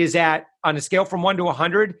authority is on a scale from 1 to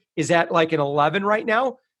 100, is at like an 11 right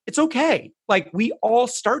now, it's okay. Like, we all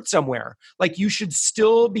start somewhere. Like, you should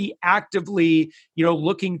still be actively,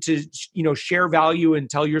 looking to, share value and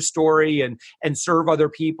tell your story and serve other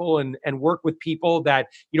people and work with people that,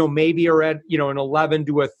 maybe are at, an 11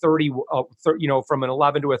 to a 30, from an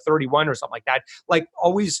 11 to a 31 or something like that. Like,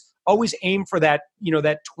 always aim for that,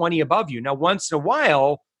 that 20 above you. Now, once in a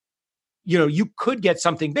while, you could get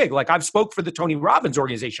something big. Like, I've spoke for the Tony Robbins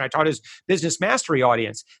organization. I taught his business mastery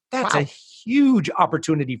audience. That's a huge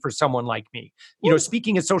opportunity for someone like me.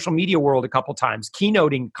 Speaking at social media world a couple times,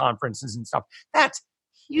 keynoting conferences and stuff. That's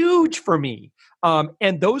huge for me.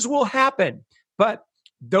 And those will happen. But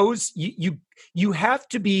those, you have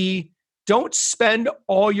to be, don't spend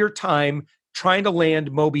all your time trying to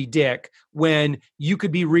land Moby Dick when you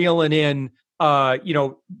could be reeling in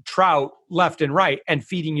trout left and right and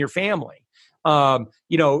feeding your family. Once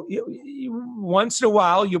in a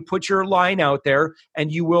while you put your line out there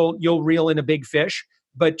and you'll reel in a big fish,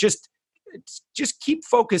 but just keep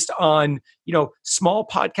focused on, small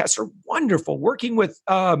podcasts are wonderful. Working with,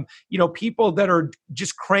 people that are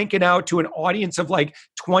just cranking out to an audience of like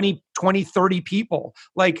 20, 30 people.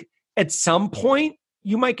 Like, at some point,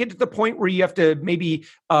 you might get to the point where you have to maybe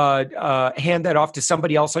hand that off to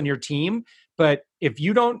somebody else on your team. But if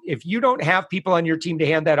you don't have people on your team to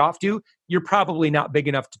hand that off to, you're probably not big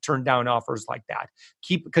enough to turn down offers like that.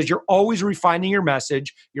 Because you're always refining your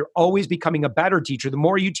message. You're always becoming a better teacher. The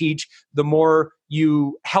more you teach, the more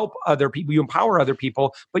you help other people, you empower other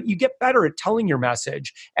people, but you get better at telling your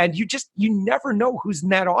message. And you never know who's in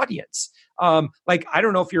that audience. Like, I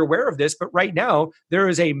don't know if you're aware of this, but right now there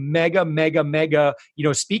is a mega,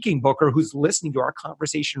 speaking booker who's listening to our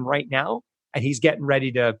conversation right now. And he's getting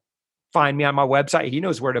ready to find me on my website. He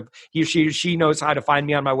knows where to, she knows how to find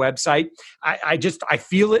me on my website. I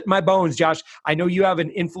feel it in my bones, Josh. I know you have an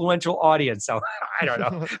influential audience, so I don't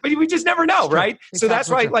know, but we just never know, right? Exactly. So that's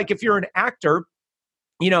why, like, if you're an actor,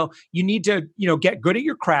 you need to, get good at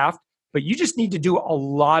your craft, but you just need to do a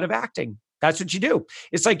lot of acting. That's what you do.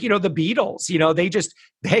 It's like, the Beatles,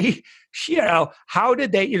 how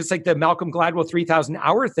did they, it's like the Malcolm Gladwell 3,000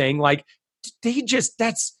 hour thing. Like, they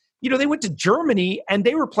went to Germany and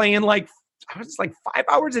they were playing like was like 5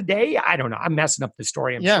 hours a day. I don't know. I'm messing up the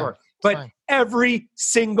story, I'm sure. But fine. every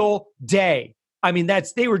single day. I mean,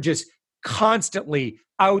 they were just constantly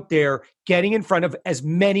out there getting in front of as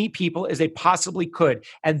many people as they possibly could.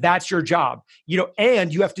 And that's your job,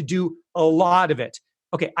 and you have to do a lot of it.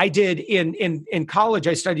 Okay, I did in college,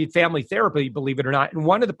 I studied family therapy, believe it or not. And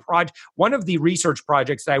one of the research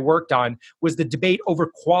projects that I worked on was the debate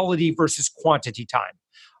over quality versus quantity time.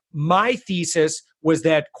 My thesis was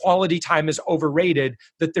that quality time is overrated,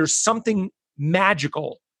 that there's something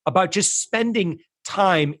magical about just spending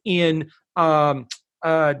time in,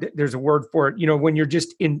 there's a word for it, when you're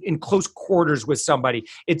just in close quarters with somebody.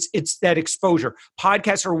 It's that exposure.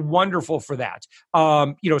 Podcasts are wonderful for that.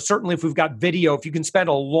 Certainly if we've got video, if you can spend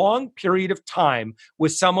a long period of time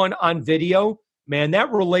with someone on video, man,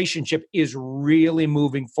 that relationship is really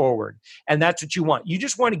moving forward. And that's what you want. You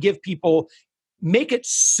just want to give people, make it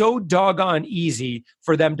so doggone easy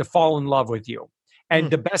for them to fall in love with you. And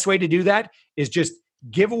the best way to do that is just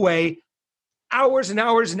give away hours and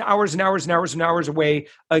hours and hours and hours and hours and hours away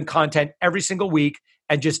on content every single week,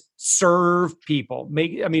 and just serve people.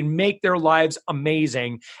 Make their lives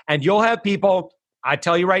amazing. And you'll have people, I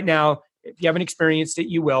tell you right now, if you haven't experienced it,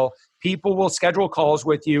 you will. People will schedule calls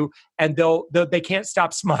with you, and they can't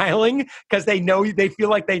stop smiling because they feel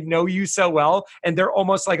like they know you so well, and they're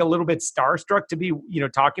almost like a little bit starstruck to be,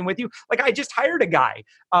 talking with you. Like, I just hired a guy.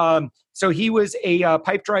 So he was a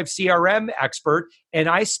Pipedrive CRM expert, and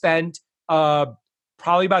I spent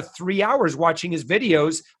probably about 3 hours watching his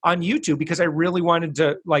videos on YouTube because I really wanted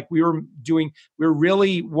to, we were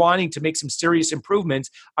really wanting to make some serious improvements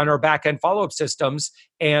on our back-end follow-up systems.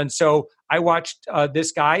 And so I watched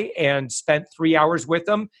this guy and spent 3 hours with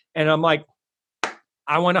him. And I'm like,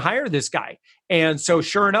 I want to hire this guy. And so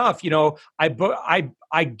sure enough, I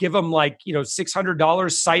give him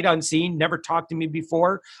 $600 sight unseen, never talked to me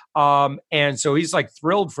before. And so he's like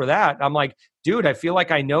thrilled for that. I'm like, dude, I feel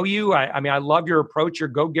like I know you. I love your approach, your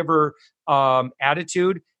go-giver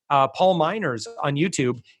attitude. Paul Miners on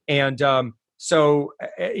YouTube. And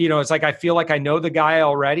it's like, I feel like I know the guy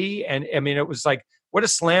already. And it was like, what a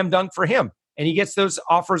slam dunk for him. And he gets those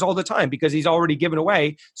offers all the time because he's already given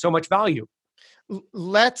away so much value.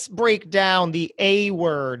 Let's break down the A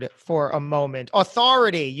word for a moment.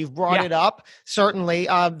 Authority. You've brought it up. Certainly.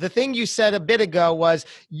 The thing you said a bit ago was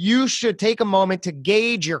you should take a moment to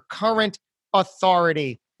gauge your current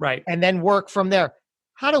authority. Right. And then work from there.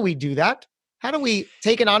 How do we do that? How do we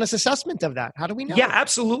take an honest assessment of that? How do we know? Yeah,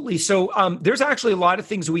 absolutely. So there's actually a lot of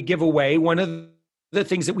things we give away. One of the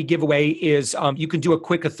things that we give away is you can do a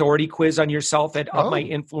quick authority quiz on yourself at Up My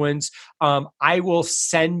Influence. I will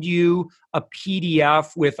send you a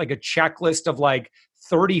PDF with like a checklist of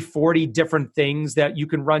 30, 40 different things that you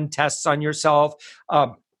can run tests on yourself.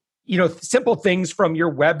 Simple things from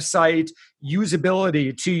your website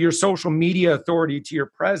usability to your social media authority to your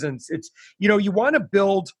presence. It's, you want to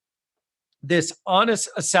build this honest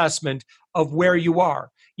assessment of where you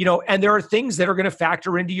are, and there are things that are going to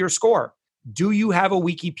factor into your score. Do you have a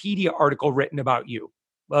Wikipedia article written about you?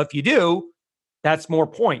 Well, if you do, that's more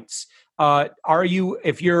points.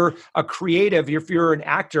 If you're a creative, if you're an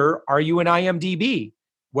actor, are you an IMDb?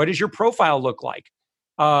 What does your profile look like?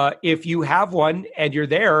 If you have one and you're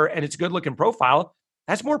there and it's a good looking profile,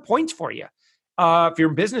 that's more points for you. If you're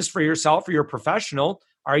in business for yourself or you're a professional,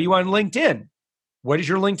 are you on LinkedIn? What does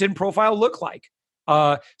your LinkedIn profile look like?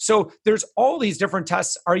 So there's all these different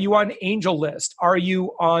tests. Are you on Angel List? Are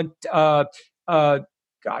you on,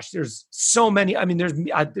 there's so many.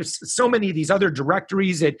 There's so many of these other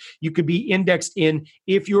directories that you could be indexed in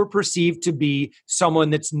if you're perceived to be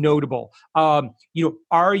someone that's notable.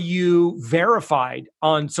 Are you verified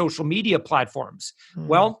on social media platforms?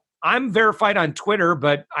 Well, I'm verified on Twitter,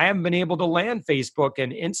 but I haven't been able to land Facebook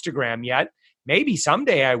and Instagram yet. Maybe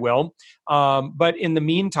someday I will. But in the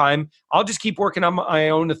meantime, I'll just keep working on my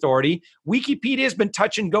own authority. Wikipedia has been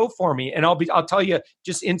touch and go for me. And I'll tell you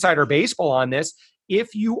just insider baseball on this.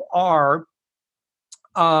 If you are,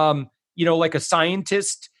 like a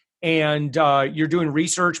scientist and you're doing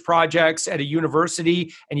research projects at a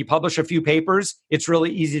university and you publish a few papers, it's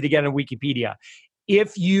really easy to get on Wikipedia.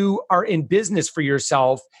 If you are in business for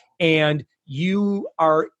yourself and you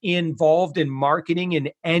are involved in marketing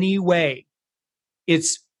in any way,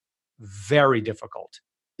 it's very difficult.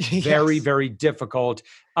 Very, very difficult.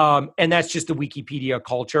 And that's just the Wikipedia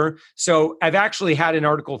culture. So I've actually had an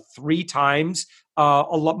article 3 times,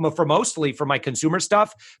 mostly for my consumer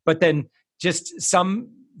stuff, but then just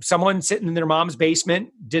someone sitting in their mom's basement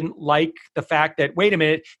didn't like the fact that, wait a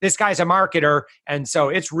minute, this guy's a marketer. And so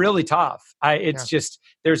it's really tough. There's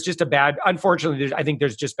just a bad, unfortunately, I think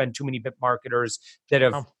there's just been too many marketers that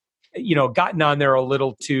have gotten on there a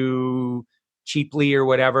little too cheaply or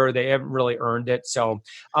whatever. They haven't really earned it. So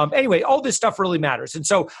anyway, all this stuff really matters. And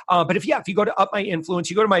so, but if you go to Up My Influence,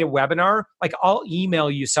 you go to my webinar, like I'll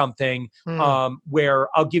email you something where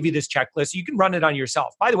I'll give you this checklist. You can run it on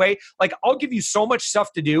yourself. By the way, like I'll give you so much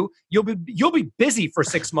stuff to do. You'll be busy for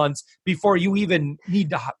 6 months before you even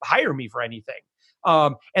need to hire me for anything.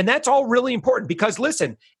 And that's all really important because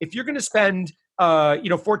listen, if you're going to spend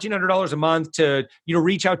 $1,400 a month to,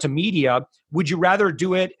 reach out to media, would you rather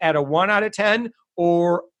do it at a 1 out of 10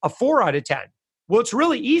 or a 4 out of 10? Well, it's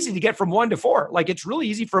really easy to get from 1 to 4. Like it's really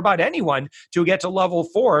easy for about anyone to get to level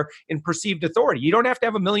 4 in perceived authority. You don't have to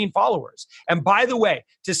have 1 million followers. And by the way,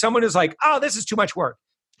 to someone who's like, oh, this is too much work.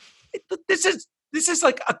 This is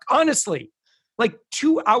like, honestly, like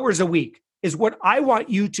 2 hours a week is what I want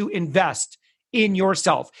you to invest in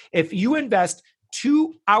yourself. If you invest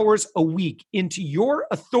 2 hours a week into your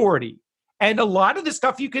authority, and a lot of the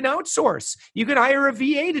stuff you can outsource. You can hire a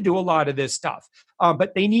VA to do a lot of this stuff,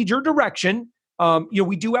 but they need your direction.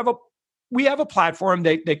 We have a platform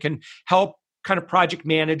that can help kind of project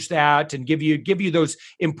manage that and give you those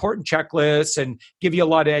important checklists and give you a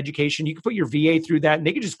lot of education. You can put your VA through that, and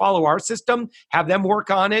they can just follow our system, have them work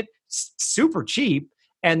on it. It's super cheap.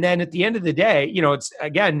 And then at the end of the day, it's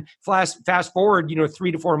again fast forward,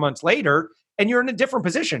 3 to 4 months later, and you're in a different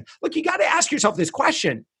position. Look, you got to ask yourself this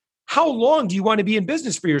question. How long do you want to be in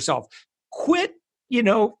business for yourself? Quit,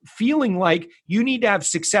 feeling like you need to have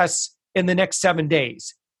success in the next 7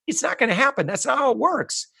 days. It's not going to happen. That's not how it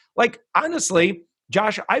works. Like, honestly,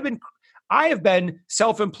 Josh, I have been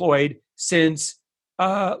self-employed since,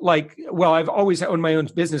 I've always owned my own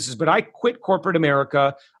businesses, but I quit corporate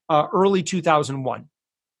America early 2001.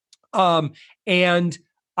 And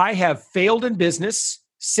I have failed in business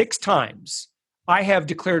 6 times. I have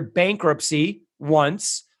declared bankruptcy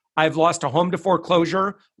once. I've lost a home to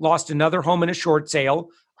foreclosure, lost another home in a short sale.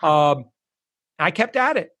 I kept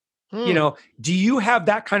at it. Do you have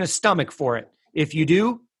that kind of stomach for it? If you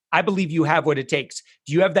do, I believe you have what it takes.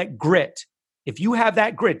 Do you have that grit? If you have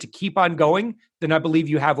that grit to keep on going, then I believe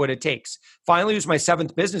you have what it takes. Finally, it was my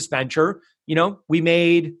 7th business venture. We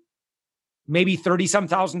made maybe 30-some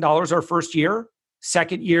thousand dollars our first year.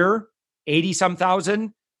 Second year, 80-some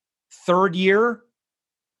thousand. Third year,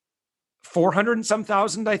 400 and some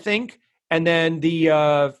thousand, I think. And then the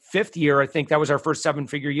 5th year, I think that was our first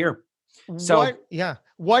 7-figure year. So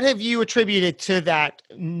what have you attributed to that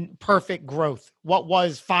perfect growth? What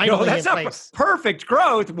was finally in place? Perfect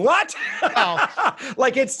growth. What? Oh.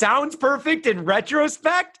 Like it sounds perfect in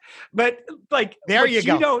retrospect, but like there you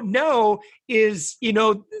go. You don't know is,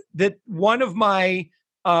 that one of my,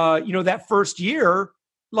 that first year,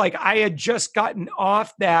 like I had just gotten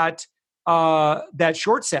off that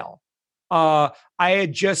short sale. I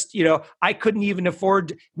had just, I couldn't even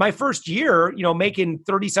afford my first year, making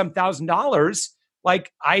 30-some thousand dollars.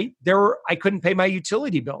 Like I couldn't pay my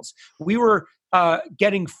utility bills. We were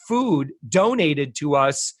getting food donated to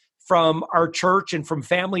us from our church and from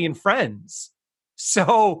family and friends.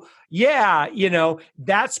 So yeah,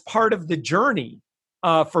 that's part of the journey.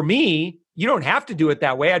 For me, you don't have to do it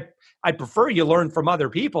that way. I'd prefer you learn from other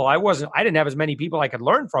people. I didn't have as many people I could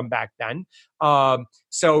learn from back then.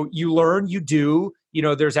 So you learn, you do,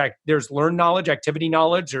 there's learned knowledge, activity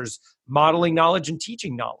knowledge, there's modeling knowledge and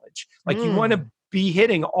teaching knowledge. Like you want to be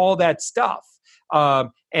hitting all that stuff.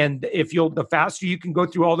 And the faster you can go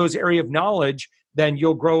through all those areas of knowledge, then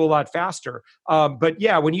you'll grow a lot faster. But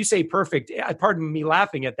yeah, when you say perfect, pardon me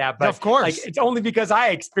laughing at that, but of course, like, it's only because I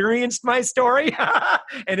experienced my story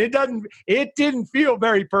and it didn't feel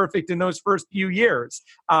very perfect in those first few years.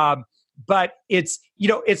 But it's,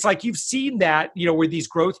 it's like you've seen that, where these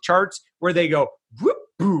growth charts where they go, whoop,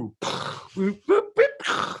 boo, whoop, whoop,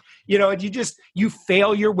 whoop, and you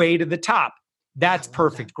fail your way to the top. That's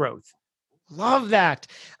perfect growth. Love that.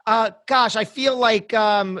 Gosh, I feel like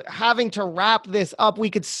having to wrap this up, we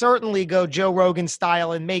could certainly go Joe Rogan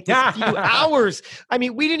style and make this a few hours. I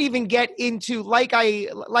mean, we didn't even get into, like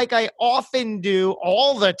I often do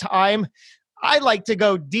all the time, I like to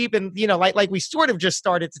go deep and, like we sort of just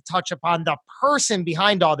started to touch upon the person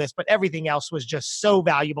behind all this, but everything else was just so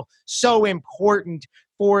valuable, so important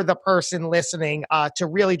for the person listening to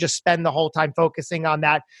really just spend the whole time focusing on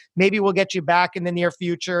that. Maybe we'll get you back in the near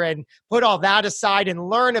future and put all that aside and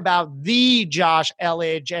learn about the Josh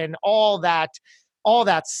Elledge and all that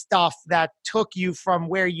stuff that took you from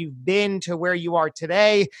where you've been to where you are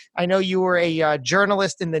today. I know you were a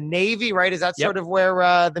journalist in the Navy, right? Is that sort of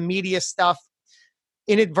where the media stuff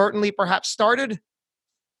inadvertently perhaps started?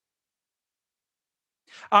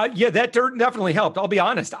 Yeah, that definitely helped. I'll be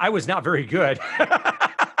honest. I was not very good.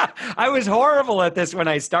 I was horrible at this when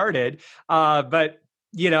I started, but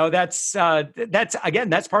that's again,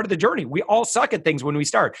 that's part of the journey. We all suck at things when we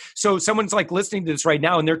start. So someone's like listening to this right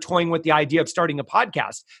now and they're toying with the idea of starting a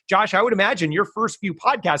podcast. Josh, I would imagine your first few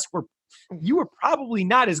podcasts you were probably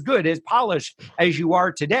not as good, as polished as you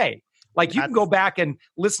are today. Like you can go back and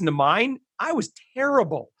listen to mine. I was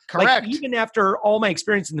terrible. Correct. Like, even after all my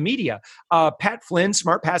experience in the media, Pat Flynn,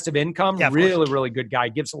 Smart Passive Income, really, really good guy,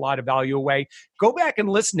 gives a lot of value away. Go back and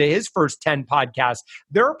listen to his first 10 podcasts.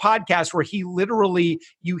 There are podcasts where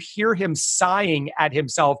you hear him sighing at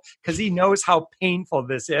himself because he knows how painful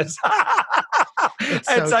this is.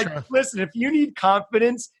 It's like, listen, if you need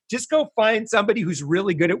confidence, just go find somebody who's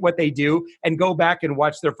really good at what they do and go back and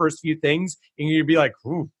watch their first few things. And you'd be like,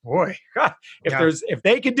 oh boy, if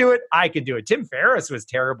they could do it, I could do it. Tim Ferriss was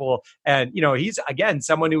terrible. And, he's, again,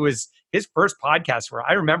 someone who was his first podcast where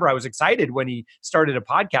I remember I was excited when he started a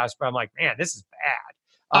podcast, but I'm like, man, this is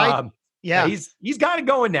bad. He's got it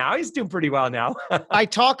going now. He's doing pretty well now. I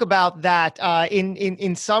talk about that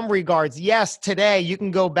in some regards. Yes, today you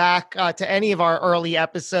can go back to any of our early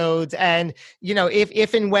episodes, and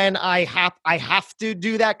if and when I have to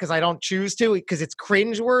do that because I don't choose to because it's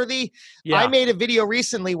cringeworthy. Yeah. I made a video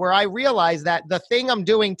recently where I realized that the thing I'm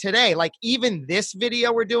doing today, like even this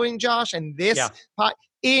video we're doing, Josh, and this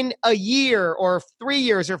in a year or 3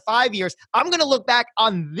 years or 5 years, I'm going to look back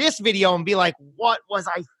on this video and be like, what was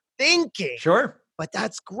I thinking? Sure. But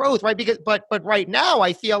that's growth, right? Because but right now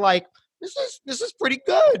I feel like this is pretty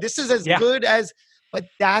good. This is as good as, but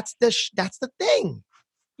that's the thing.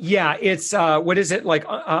 Yeah, it's what is it, like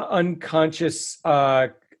unconscious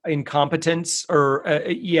incompetence or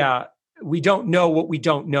we don't know what we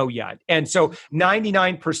don't know yet. And so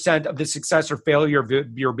 99% of the success or failure of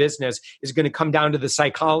your business is going to come down to the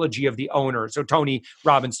psychology of the owner. So Tony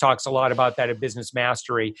Robbins talks a lot about that at Business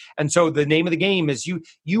Mastery. And so the name of the game is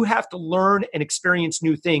you have to learn and experience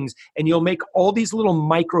new things, and you'll make all these little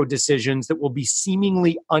micro decisions that will be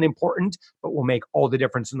seemingly unimportant, but will make all the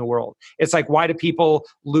difference in the world. It's like, why do people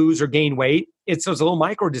lose or gain weight? It's those little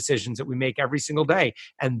micro decisions that we make every single day.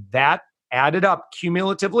 And that added up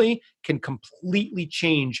cumulatively can completely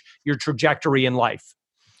change your trajectory in life.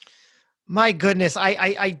 My goodness,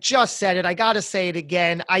 I just said it. I got to say it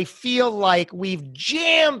again. I feel like we've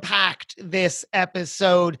jam-packed this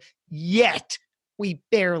episode, yet we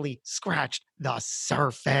barely scratched the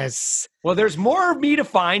surface. Well, there's more of me to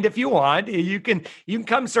find if you want. You can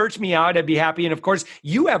come search me out. I'd be happy. And of course,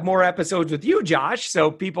 you have more episodes with you, Josh,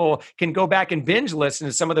 so people can go back and binge listen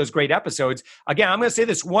to some of those great episodes. Again, I'm going to say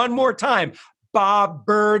this one more time. Bob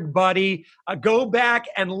Burg, buddy, go back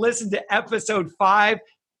and listen to episode 5.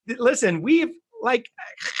 Listen, we have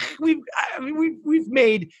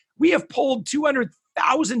pulled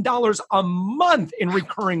 $200,000 a month in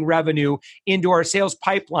recurring revenue into our sales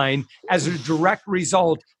pipeline as a direct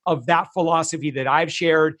result of that philosophy that I've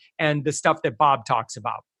shared and the stuff that Bob talks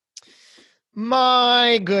about.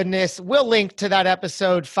 My goodness. We'll link to that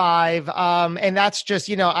episode 5. And that's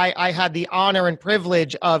just, I had the honor and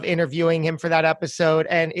privilege of interviewing him for that episode.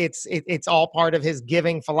 And it's all part of his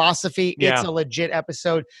giving philosophy. Yeah. It's a legit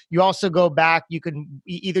episode. You also go back, you can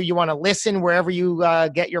either you want to listen wherever you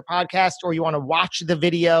get your podcast, or you want to watch the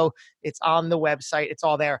video. It's on the website. It's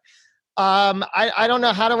all there. I don't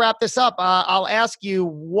know how to wrap this up. I'll ask you,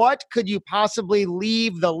 what could you possibly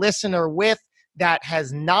leave the listener with that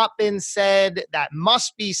has not been said, that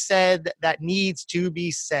must be said, that needs to be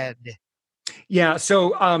said? Yeah.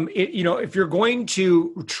 So, if you're going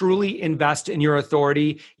to truly invest in your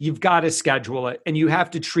authority, you've got to schedule it, and you have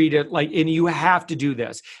to treat it and you have to do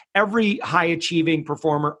this. Every high achieving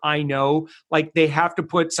performer I know, they have to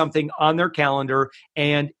put something on their calendar,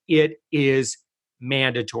 and it is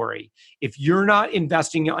mandatory. If you're not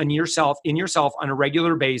investing in yourself on a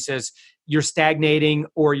regular basis, you're stagnating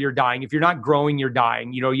or you're dying. If you're not growing, you're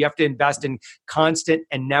dying. You have to invest in constant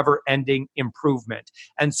and never-ending improvement.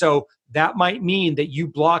 And so that might mean that you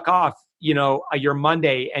block off, your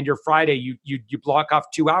Monday and your Friday, you block off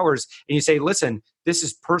 2 hours and you say, listen, this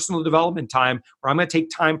is personal development time where I'm going to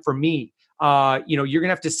take time for me. You're going to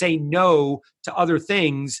have to say no to other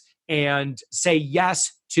things and say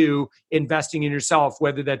yes to investing in yourself,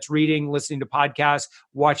 whether that's reading, listening to podcasts,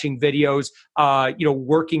 watching videos,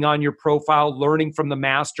 working on your profile, learning from the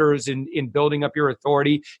masters in building up your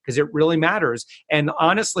authority, because it really matters. And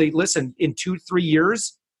honestly, listen, in 2-3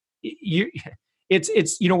 years,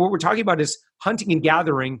 it's what we're talking about is hunting and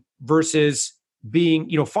gathering versus being,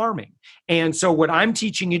 farming. And so what I'm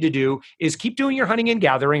teaching you to do is keep doing your hunting and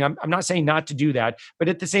gathering. I'm not saying not to do that, but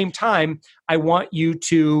at the same time, I want you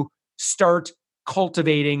to start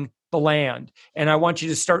cultivating the land, and I want you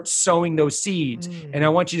to start sowing those seeds, and I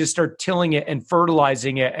want you to start tilling it and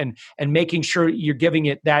fertilizing it and making sure you're giving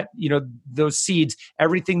it that, those seeds,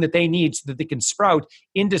 everything that they need so that they can sprout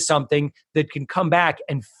into something that can come back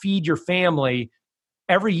and feed your family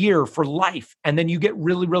every year for life. And then you get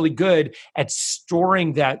really, really good at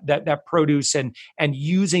storing that produce and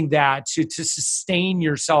using that to sustain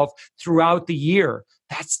yourself throughout the year.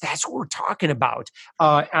 That's what we're talking about.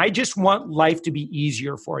 I just want life to be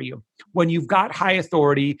easier for you. When you've got high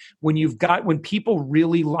authority, when people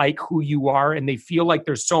really like who you are and they feel like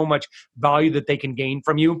there's so much value that they can gain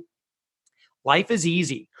from you, life is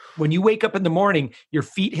easy. When you wake up in the morning, your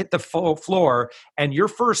feet hit the floor, and your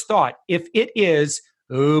first thought, if it is,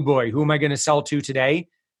 oh boy, who am I going to sell to today?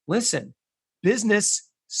 Listen, business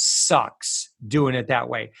sucks doing it that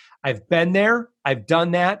way. I've been there. I've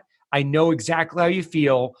done that. I know exactly how you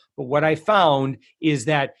feel. But what I found is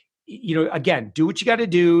that, again, do what you got to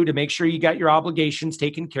do to make sure you got your obligations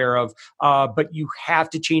taken care of. But you have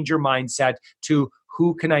to change your mindset to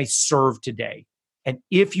who can I serve today? And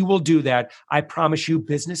if you will do that, I promise you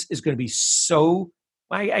business is going to be so,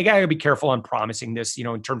 I got to be careful on promising this,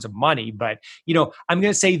 in terms of money, but, I'm going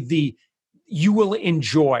to say you will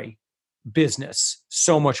enjoy business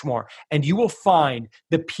so much more. And you will find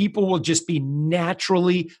that people will just be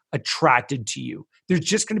naturally attracted to you. There's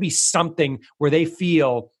just going to be something where they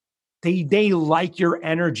feel they like your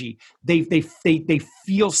energy. They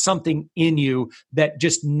feel something in you that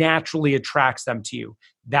just naturally attracts them to you.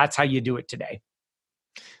 That's how you do it today.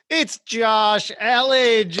 It's Josh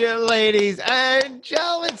Elledge, ladies and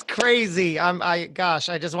gentlemen. It's crazy. I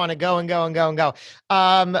just want to go and go and go and go.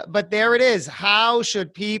 But there it is. How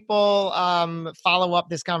should people follow up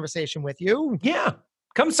this conversation with you? Yeah.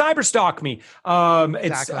 Come cyberstalk me.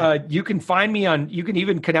 Exactly. You can find me you can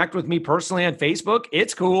even connect with me personally on Facebook.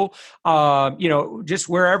 It's cool. Just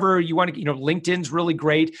wherever you want to, LinkedIn's really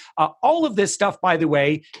great. All of this stuff, by the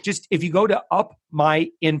way, just if you go to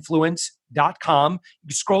upmyinfluence.com,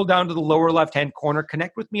 you scroll down to the lower left-hand corner,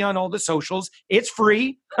 connect with me on all the socials. It's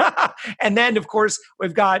free. And then, of course,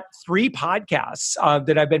 we've got 3 podcasts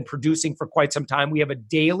that I've been producing for quite some time. We have a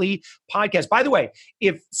daily podcast. By the way,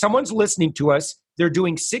 if someone's listening to us, they're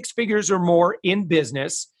doing 6 figures or more in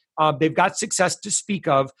business, they've got success to speak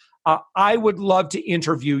of, I would love to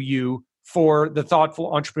interview you for The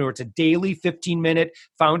Thoughtful Entrepreneur. It's a daily 15-minute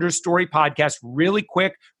founder story podcast, really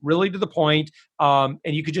quick, really to the point. And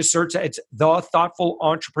you could just search, it's The Thoughtful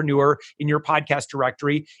Entrepreneur in your podcast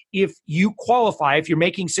directory. If you qualify, if you're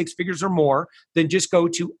making 6 figures or more, then just go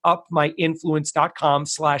to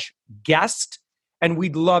upmyinfluence.com/guest. And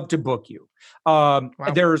we'd love to book you. Wow.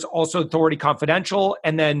 There's also Authority Confidential,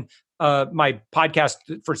 and then my podcast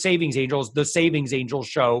for Savings Angels, the Savings Angels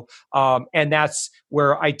Show. And that's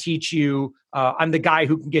where I teach you, I'm the guy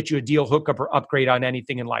who can get you a deal, hookup, or upgrade on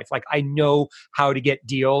anything in life. Like, I know how to get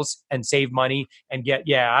deals and save money and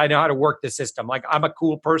I know how to work the system. Like, I'm a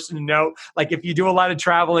cool person to know. Like, if you do a lot of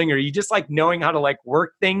traveling or you just like knowing how to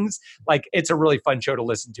work things, like, it's a really fun show to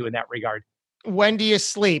listen to in that regard. When do you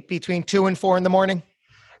sleep? Between 2 and 4 in the morning?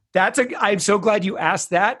 I'm so glad you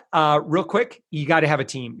asked that. Real quick, you got to have a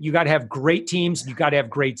team. You got to have great teams. You got to have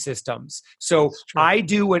great systems. So I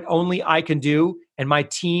do what only I can do, and my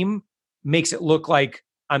team makes it look like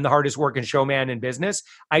I'm the hardest working showman in business.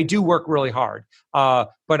 I do work really hard,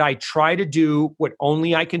 but I try to do what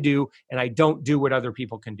only I can do, and I don't do what other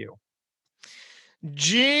people can do.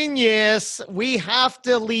 Genius. We have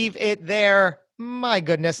to leave it there. My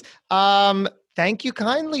goodness. Thank you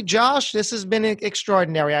kindly, Josh. This has been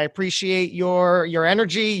extraordinary. I appreciate your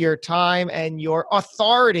energy, your time, and your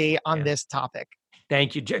authority on this topic.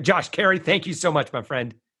 Thank you, Josh Carey. Thank you so much, my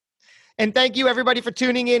friend. And thank you, everybody, for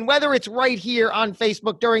tuning in, whether it's right here on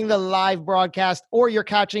Facebook during the live broadcast or you're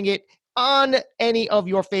catching it on any of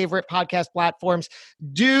your favorite podcast platforms.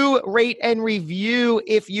 Do rate and review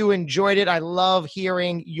if you enjoyed it. I love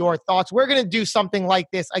hearing your thoughts. We're going to do something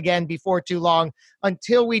like this again before too long.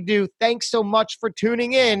 Until we do, thanks so much for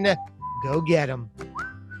tuning in. Go get 'em.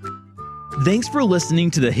 Thanks for listening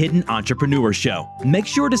to the Hidden Entrepreneur Show. Make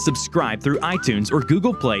sure to subscribe through iTunes or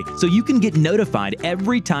Google Play so you can get notified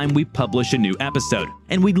every time we publish a new episode.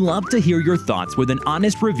 And we'd love to hear your thoughts with an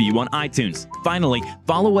honest review on iTunes. Finally,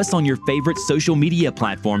 follow us on your favorite social media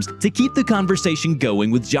platforms to keep the conversation going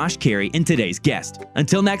with Josh Carey and today's guest.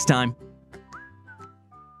 Until next time.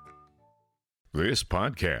 This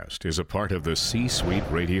podcast is a part of the C-Suite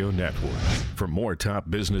Radio Network. For more top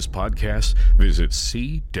business podcasts, visit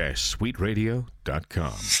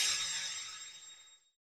c-suiteradio.com.